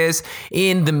Rodriguez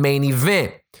in the main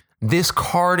event. This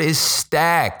card is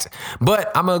stacked,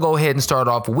 but I'm going to go ahead and start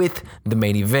off with the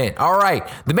main event. All right,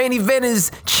 the main event is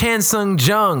Chan Sung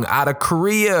Jung out of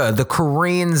Korea, the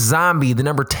Korean Zombie, the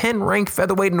number 10 ranked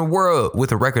featherweight in the world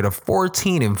with a record of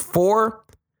 14-4.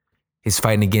 He's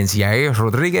fighting against Yair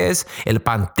Rodriguez, El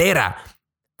Pantera,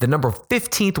 the number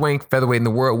 15th ranked featherweight in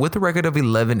the world with a record of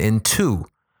 11-2.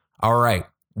 All right.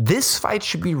 This fight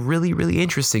should be really, really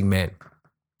interesting, man.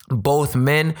 Both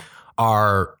men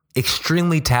are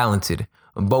extremely talented.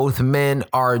 Both men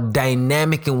are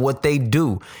dynamic in what they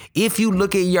do. If you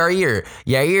look at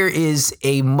Yair is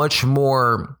a much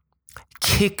more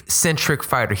kick-centric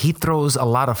fighter. He throws a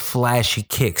lot of flashy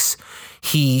kicks.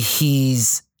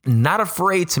 He's not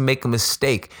afraid to make a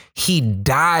mistake. He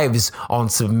dives on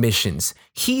submissions.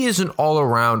 He is an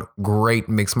all-around great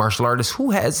mixed martial artist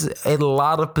who has a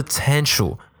lot of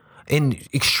potential and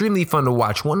extremely fun to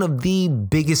watch. One of the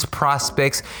biggest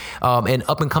prospects and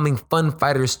up-and-coming fun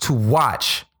fighters to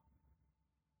watch.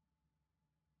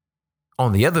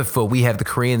 On the other foot, we have the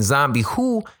Korean Zombie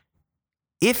who,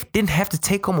 if didn't have to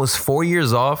take almost 4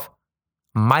 years off,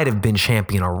 might have been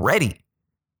champion already.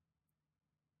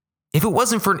 If it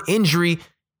wasn't for an injury,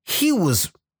 he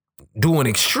was doing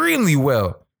extremely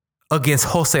well against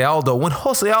Jose Aldo when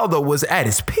Jose Aldo was at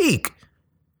his peak.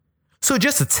 So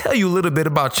just to tell you a little bit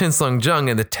about Chin Sung Jung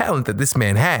and the talent that this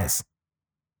man has.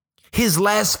 His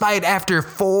last fight after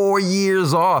 4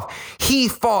 years off, he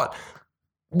fought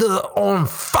the on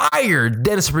fire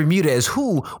Dennis Bermudez,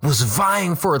 who was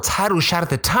vying for a title shot at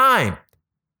the time.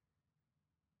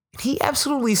 He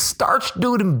absolutely starched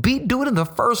dude and beat dude in the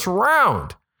first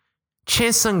round.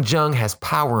 Chin Sung Jung has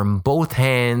power in both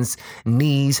hands,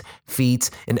 knees, feet,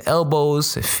 and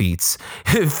elbows. Feet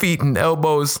and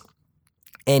elbows.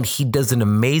 And he does an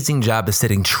amazing job of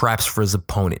setting traps for his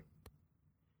opponent.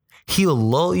 He'll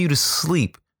lull you to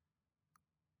sleep,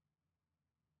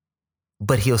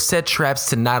 but he'll set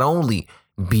traps to not only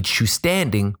beat you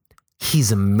standing,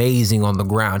 he's amazing on the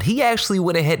ground. He actually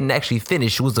went ahead and actually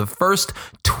finished. It was the first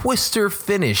twister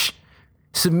finish,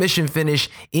 submission finish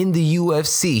in the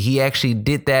UFC. He actually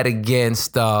did that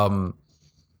against, Donald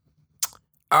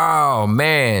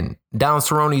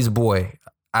Cerrone's boy,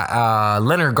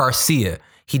 Leonard Garcia.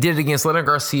 He did it against Leonard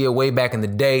Garcia way back in the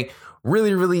day.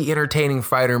 Really, really entertaining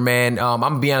fighter, man. I'm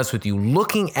going to be honest with you.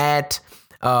 Looking at,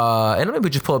 and let me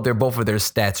just pull up both of their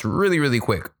stats really, really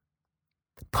quick.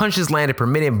 Punches landed per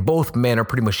minute, both men are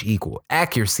pretty much equal.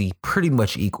 Accuracy, pretty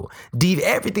much equal.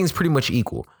 Everything's pretty much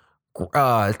equal.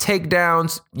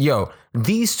 Takedowns,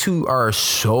 these two are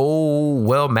so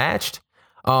well matched.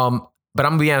 But I'm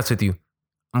going to be honest with you.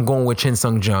 I'm going with Chin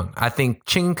Sung Jung. I think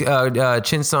Chan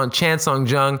Sung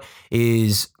Jung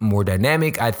is more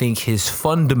dynamic. I think his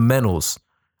fundamentals,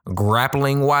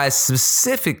 grappling wise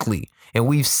specifically, and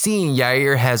we've seen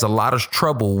Yair has a lot of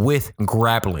trouble with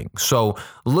grappling. So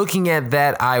looking at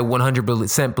that, I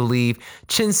 100% believe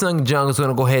Chin Sung Jung is going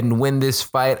to go ahead and win this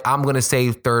fight. I'm going to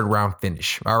say third round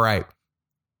finish. All right.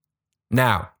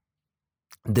 Now,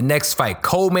 the next fight,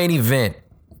 co-main event.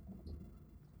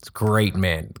 It's great,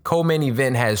 man. Co-main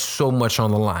event has so much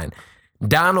on the line.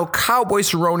 Donald Cowboy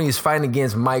Cerrone is fighting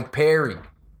against Mike Perry.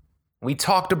 We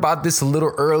talked about this a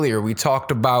little earlier. We talked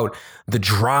about the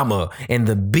drama and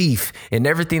the beef and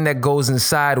everything that goes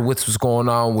inside what's going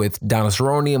on with Donald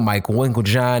Cerrone and Mike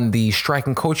Winklejohn, the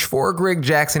striking coach for Greg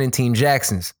Jackson and Team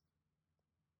Jacksons.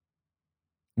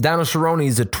 Donald Cerrone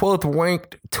is the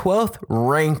 12th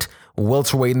ranked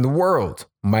welterweight in the world.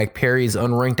 Mike Perry is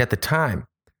unranked at the time.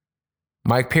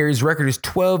 Mike Perry's record is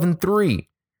 12-3.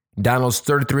 Donald's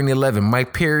 33-11.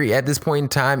 Mike Perry at this point in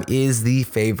time is the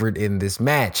favorite in this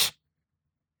match.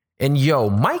 And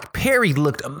Mike Perry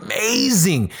looked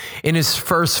amazing in his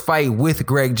first fight with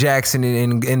Greg Jackson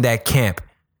in that camp.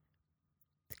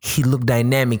 He looked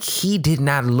dynamic. He did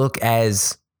not look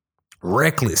as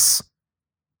reckless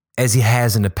as he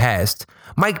has in the past.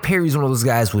 Mike Perry's one of those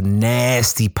guys with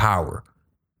nasty power,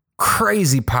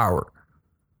 crazy power.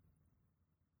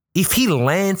 If he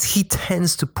lands, he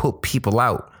tends to put people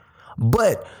out.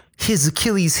 But his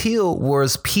Achilles heel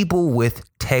was people with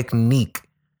technique.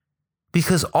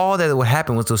 Because all that would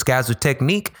happen was those guys with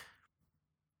technique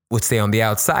would stay on the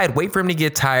outside, wait for him to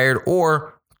get tired,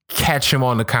 or catch him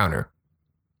on the counter.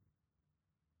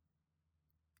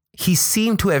 He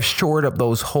seemed to have shored up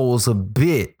those holes a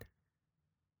bit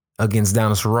against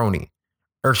Donald Cerrone.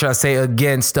 Or should I say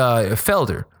against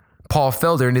Felder. Paul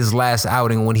Felder in his last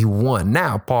outing when he won.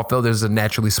 Now, Paul Felder is a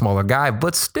naturally smaller guy,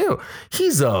 but still,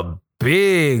 he's a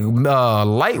big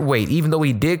lightweight, even though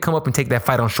he did come up and take that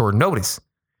fight on short notice.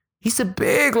 He's a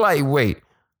big lightweight,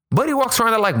 but he walks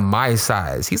around at like my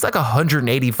size. He's like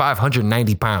 185,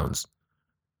 190 pounds.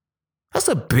 That's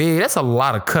a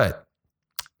lot of cut.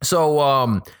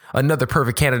 So another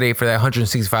perfect candidate for that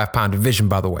 165 pound division,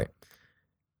 by the way.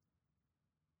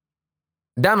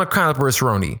 Donald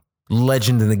Cerrone.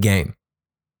 Legend in the game.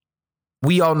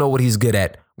 We all know what he's good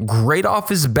at. Great off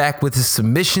his back with his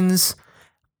submissions.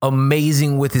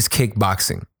 Amazing with his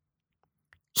kickboxing.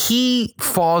 he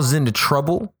falls into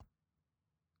trouble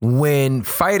when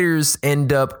fighters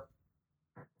end up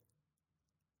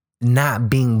not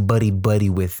being buddy-buddy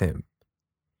with him.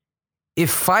 If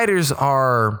fighters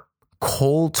are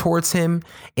cold towards him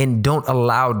and don't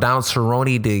allow Don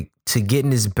Cerrone to get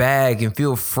in his bag and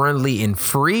feel friendly and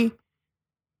free,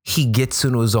 he gets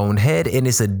into his own head and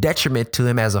it's a detriment to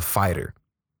him as a fighter.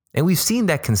 And we've seen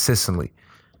that consistently.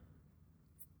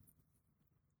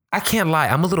 I can't lie,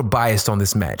 I'm a little biased on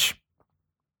this match.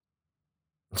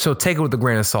 So take it with a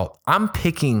grain of salt. I'm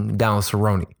picking Don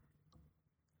Cerrone.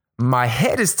 My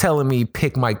head is telling me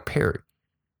pick Mike Perry,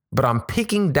 but I'm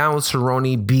picking Don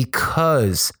Cerrone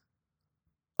because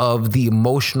of the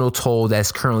emotional toll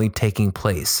that's currently taking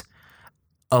place.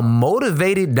 A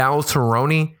motivated Don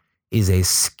Cerrone is a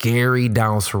scary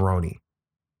Don Cerrone.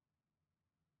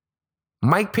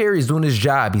 Mike Perry's doing his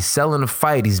job. He's selling a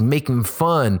fight. He's making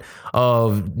fun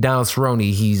of Don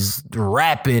Cerrone. He's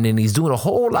rapping and he's doing a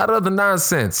whole lot of other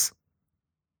nonsense.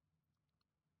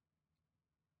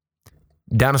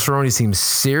 Don Cerrone seems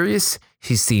serious.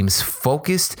 He seems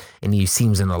focused and he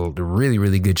seems in a really,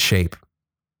 really good shape.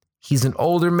 He's an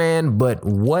older man, but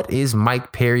what is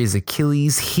Mike Perry's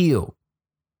Achilles heel?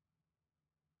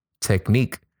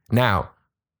 Technique. Now,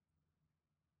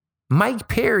 Mike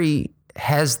Perry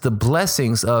has the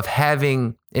blessings of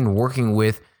having and working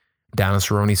with Don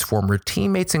Cerrone's former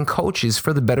teammates and coaches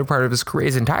for the better part of his career,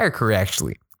 his entire career,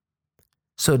 actually.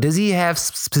 So does he have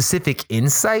specific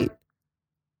insight?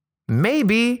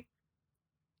 Maybe.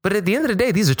 But at the end of the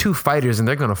day, these are two fighters and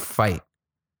they're going to fight.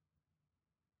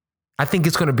 I think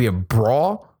it's going to be a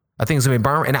brawl. I think it's going to be a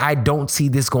brawl. And I don't see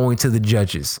this going to the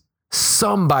judges.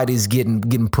 Somebody's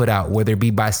getting put out, whether it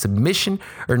be by submission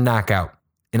or knockout.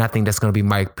 And I think that's going to be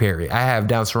Mike Perry. I have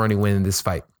Don Cerrone winning this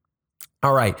fight.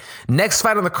 All right. Next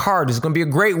fight on the card is going to be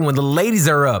a great one. The ladies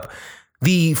are up.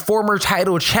 The former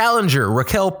title challenger,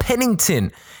 Raquel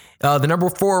Pennington, the number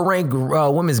 4 ranked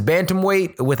women's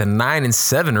bantamweight with a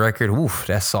 9-7 record. Oof,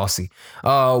 that's saucy.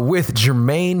 With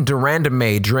Germaine de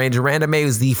Randamie. Germaine de Randamie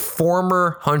was the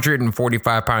former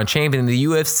 145-pound champion in the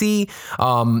UFC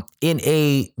in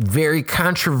a very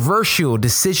controversial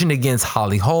decision against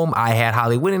Holly Holm. I had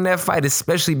Holly winning that fight,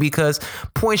 especially because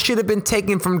points should have been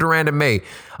taken from de Randamie.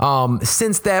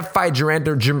 Since that fight, Germaine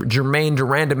de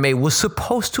Randamie was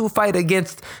supposed to fight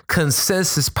against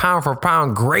consensus pound for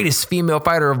pound greatest female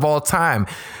fighter of all time,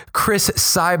 Chris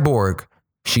Cyborg.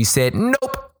 She said,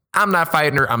 nope, I'm not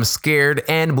fighting her. I'm scared,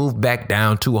 and moved back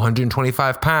down to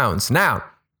 125 pounds. Now,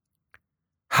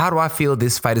 how do I feel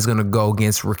this fight is going to go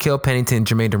against Raquel Pennington and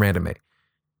Germaine de Randamie?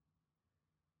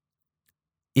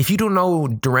 If you don't know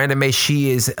de Randamie, she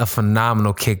is a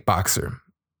phenomenal kickboxer.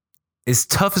 As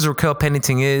tough as Raquel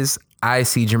Pennington is, I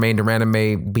see Germaine de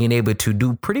Randamie being able to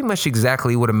do pretty much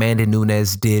exactly what Amanda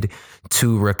Nunes did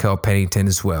to Raquel Pennington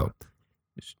as well.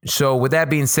 So with that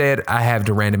being said, I have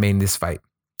de Randamie in this fight.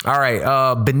 All right,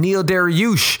 Beneil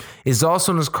Dariush is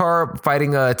also in this card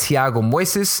fighting Thiago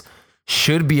Moises.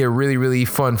 Should be a really, really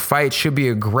fun fight. Should be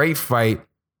a great fight.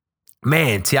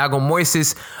 Man, Thiago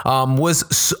Moises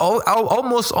was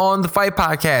almost on the Fight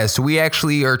Podcast. We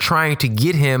actually are trying to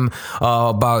get him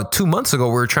about 2 months ago.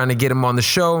 We were trying to get him on the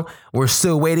show. We're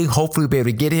still waiting. Hopefully we'll be able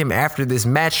to get him after this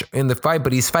match in the fight,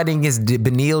 but he's fighting against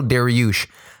Beneil Dariush.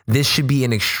 This should be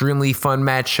an extremely fun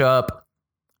matchup.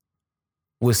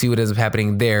 We'll see what ends up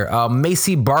happening there.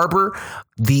 Macy Barber,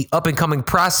 the up-and-coming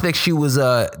prospect. She was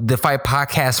the Fight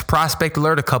Podcast Prospect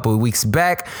Alert a couple of weeks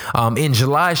back. In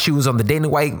July, she was on the Dana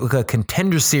White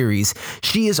Contender Series.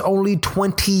 She is only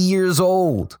 20 years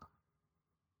old.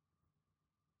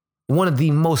 One of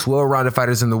the most well-rounded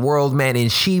fighters in the world, man,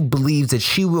 and she believes that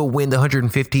she will win the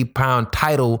 150-pound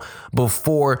title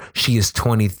before she is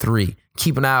 23.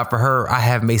 Keep an eye out for her. I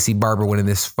have Macy Barber winning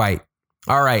this fight.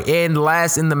 All right, and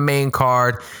last in the main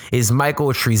card is Michael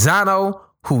Trizano,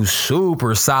 who's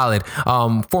super solid.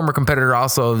 Former competitor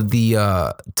also of the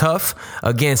Tough,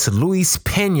 against Luis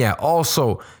Pena,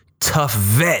 also tough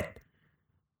vet.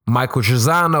 Michael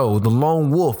Trizano, the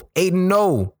Lone Wolf,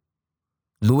 8-0.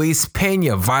 Luis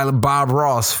Pena, Violent Bob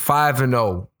Ross,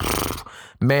 5-0.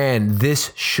 Man,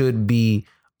 this should be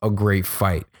a great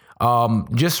fight.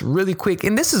 Just really quick,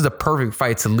 and this is the perfect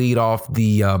fight to lead off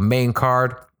the main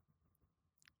card.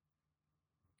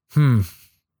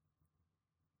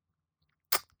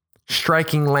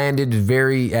 Striking landed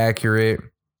very accurate.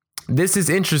 This is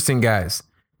interesting, guys.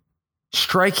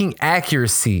 Striking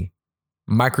accuracy.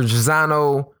 Michael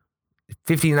Trizano,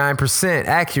 59%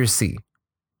 accuracy.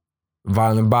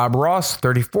 Violent Bob Ross,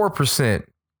 34%.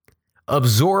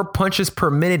 Absorb punches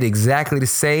per minute, exactly the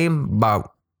same,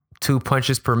 about 2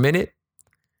 punches per minute.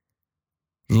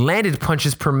 Landed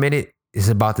punches per minute, is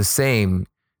about the same.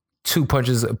 Two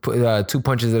punches at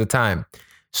a time.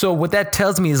 So what that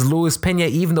tells me is Luis Pena,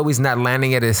 even though he's not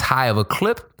landing at as high of a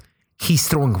clip, he's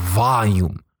throwing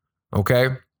volume. Okay.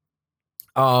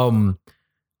 Grappling,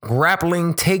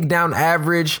 takedown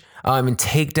average, and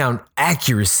takedown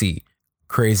accuracy.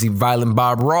 Crazy Violent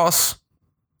Bob Ross.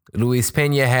 Luis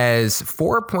Pena has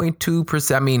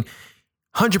 4.2%. I mean,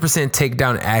 100%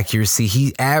 takedown accuracy.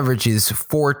 He averages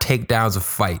 4 takedowns a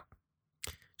fight.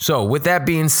 So with that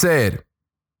being said,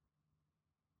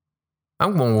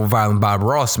 I'm going with Violent Bob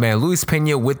Ross, man. Luis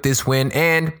Pena with this win,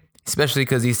 and especially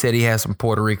because he said he has some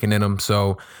Puerto Rican in him.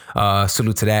 So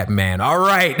salute to that, man. All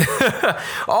right.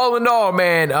 All in all,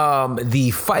 man,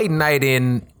 the fight night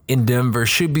in Denver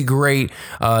should be great.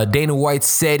 Dana White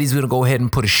said he's going to go ahead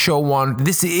and put a show on.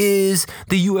 This is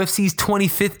the UFC's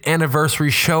 25th anniversary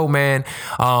show, man.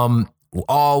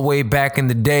 All way back in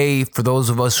the day, for those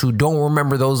of us who don't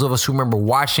remember, those of us who remember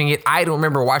watching it. I don't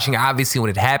remember watching it, obviously, when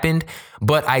it happened,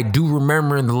 but I do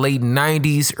remember in the late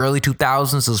 90s, early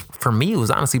 2000s. For me, it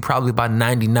was honestly probably about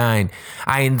 99.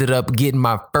 I ended up getting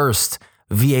my first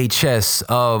VHS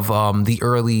of the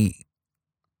early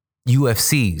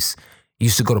UFCs.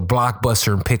 Used to go to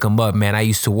Blockbuster and pick them up, man. I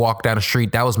used to walk down the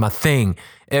street. That was my thing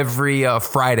every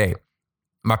Friday.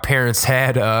 My parents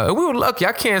had, we were lucky.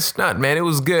 I can't stunt, man. It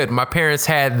was good. My parents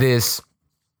had this,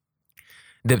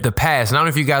 the pass. And I don't know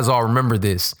if you guys all remember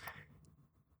this.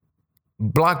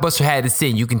 Blockbuster had this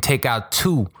thing. You can take out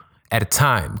 2 at a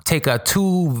time. Take out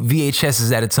 2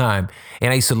 VHSs at a time.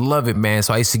 And I used to love it, man.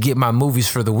 So I used to get my movies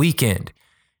for the weekend.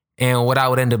 And what I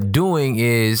would end up doing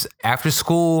is after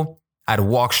school, I'd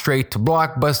walk straight to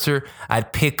Blockbuster.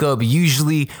 I'd pick up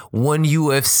usually one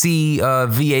UFC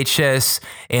VHS,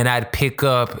 and I'd pick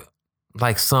up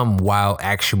like some wild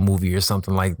action movie or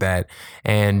something like that.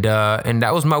 And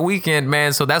that was my weekend,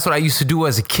 man. So that's what I used to do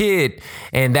as a kid.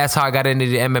 And that's how I got into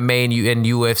the MMA and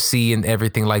UFC and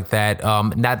everything like that.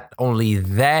 Not only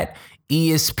that,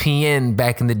 ESPN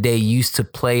back in the day used to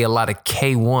play a lot of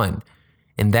K1.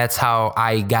 And that's how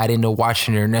I got into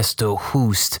watching Ernesto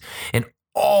Hoost and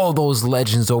all those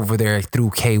legends over there through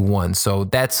K1. So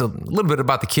that's a little bit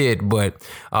about the kid, but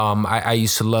I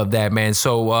used to love that, man.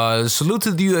 So salute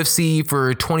to the UFC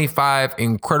for 25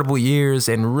 incredible years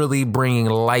and really bringing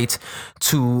light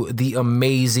to the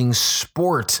amazing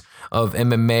sport of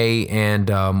MMA and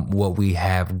what we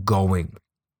have going.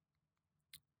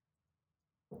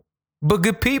 But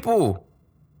good people,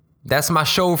 that's my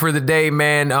show for the day,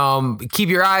 man. Keep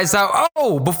your eyes out.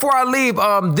 Oh, before I leave,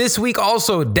 this week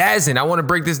also, DAZN. I want to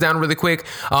break this down really quick.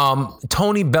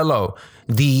 Tony Bello,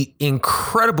 the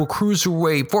incredible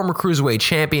former cruiserweight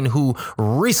champion who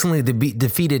recently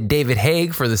defeated David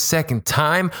Haig for the second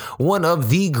time. One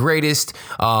of the greatest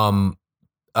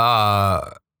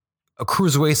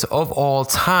cruiserweights of all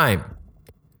time.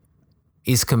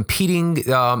 Is competing,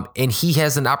 and he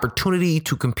has an opportunity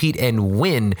to compete and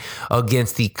win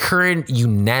against the current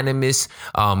unanimous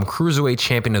cruiserweight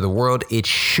champion of the world. It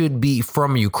should be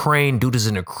from Ukraine. Dude is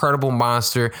an incredible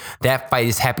monster. That fight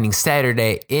is happening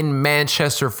Saturday in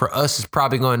Manchester. For us, it's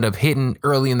probably going to end up hitting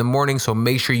early in the morning, so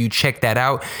make sure you check that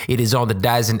out. It is on the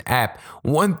DAZN app.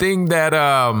 One thing that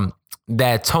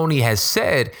that Tony has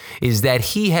said is that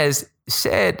he has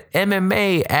said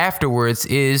MMA afterwards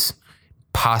is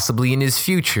possibly in his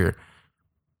future.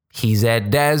 He's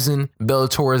at DAZN.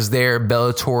 Bellator is there.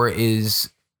 Bellator is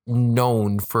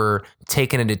known for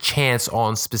taking a chance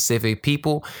on specific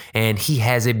people, and he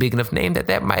has a big enough name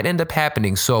that might end up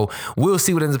happening. So we'll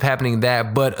see what ends up happening in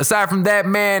that. But aside from that,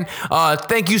 man,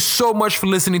 thank you so much for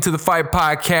listening to the Fight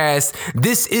Podcast.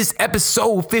 This is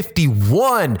episode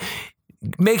 51.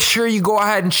 Make sure you go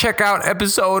ahead and check out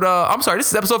this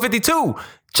is episode 52.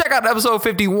 Check out episode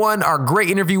 51, our great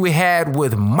interview we had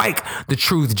with Mike the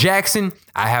Truth Jackson.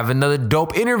 I have another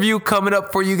dope interview coming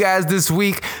up for you guys this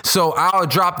week, so I'll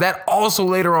drop that also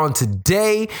later on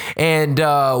today. And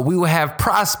we will have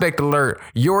Prospect Alert,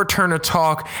 Your Turn to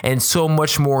Talk, and so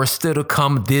much more still to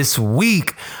come this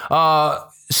week.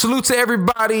 Salute to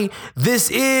everybody. This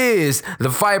is the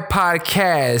Fight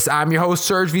Podcast. I'm your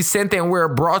host, Serg Vicente, and we're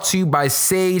brought to you by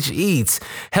Sage Eats,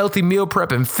 healthy meal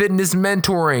prep and fitness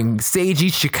mentoring.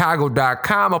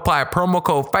 SageEatsChicago.com. Apply promo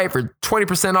code FIGHT for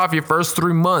 20% off your first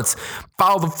 3 months.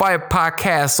 Follow the Fight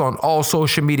Podcast on all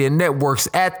social media networks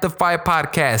at the Fight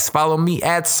Podcast. Follow me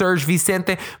at Serg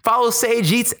Vicente. Follow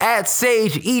Sage Eats at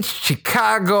Sage Eats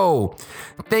Chicago.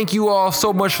 Thank you all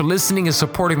so much for listening and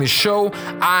supporting the show.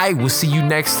 I will see you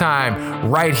next time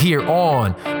right here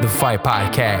on the Fight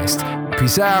Podcast.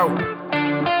 Peace out.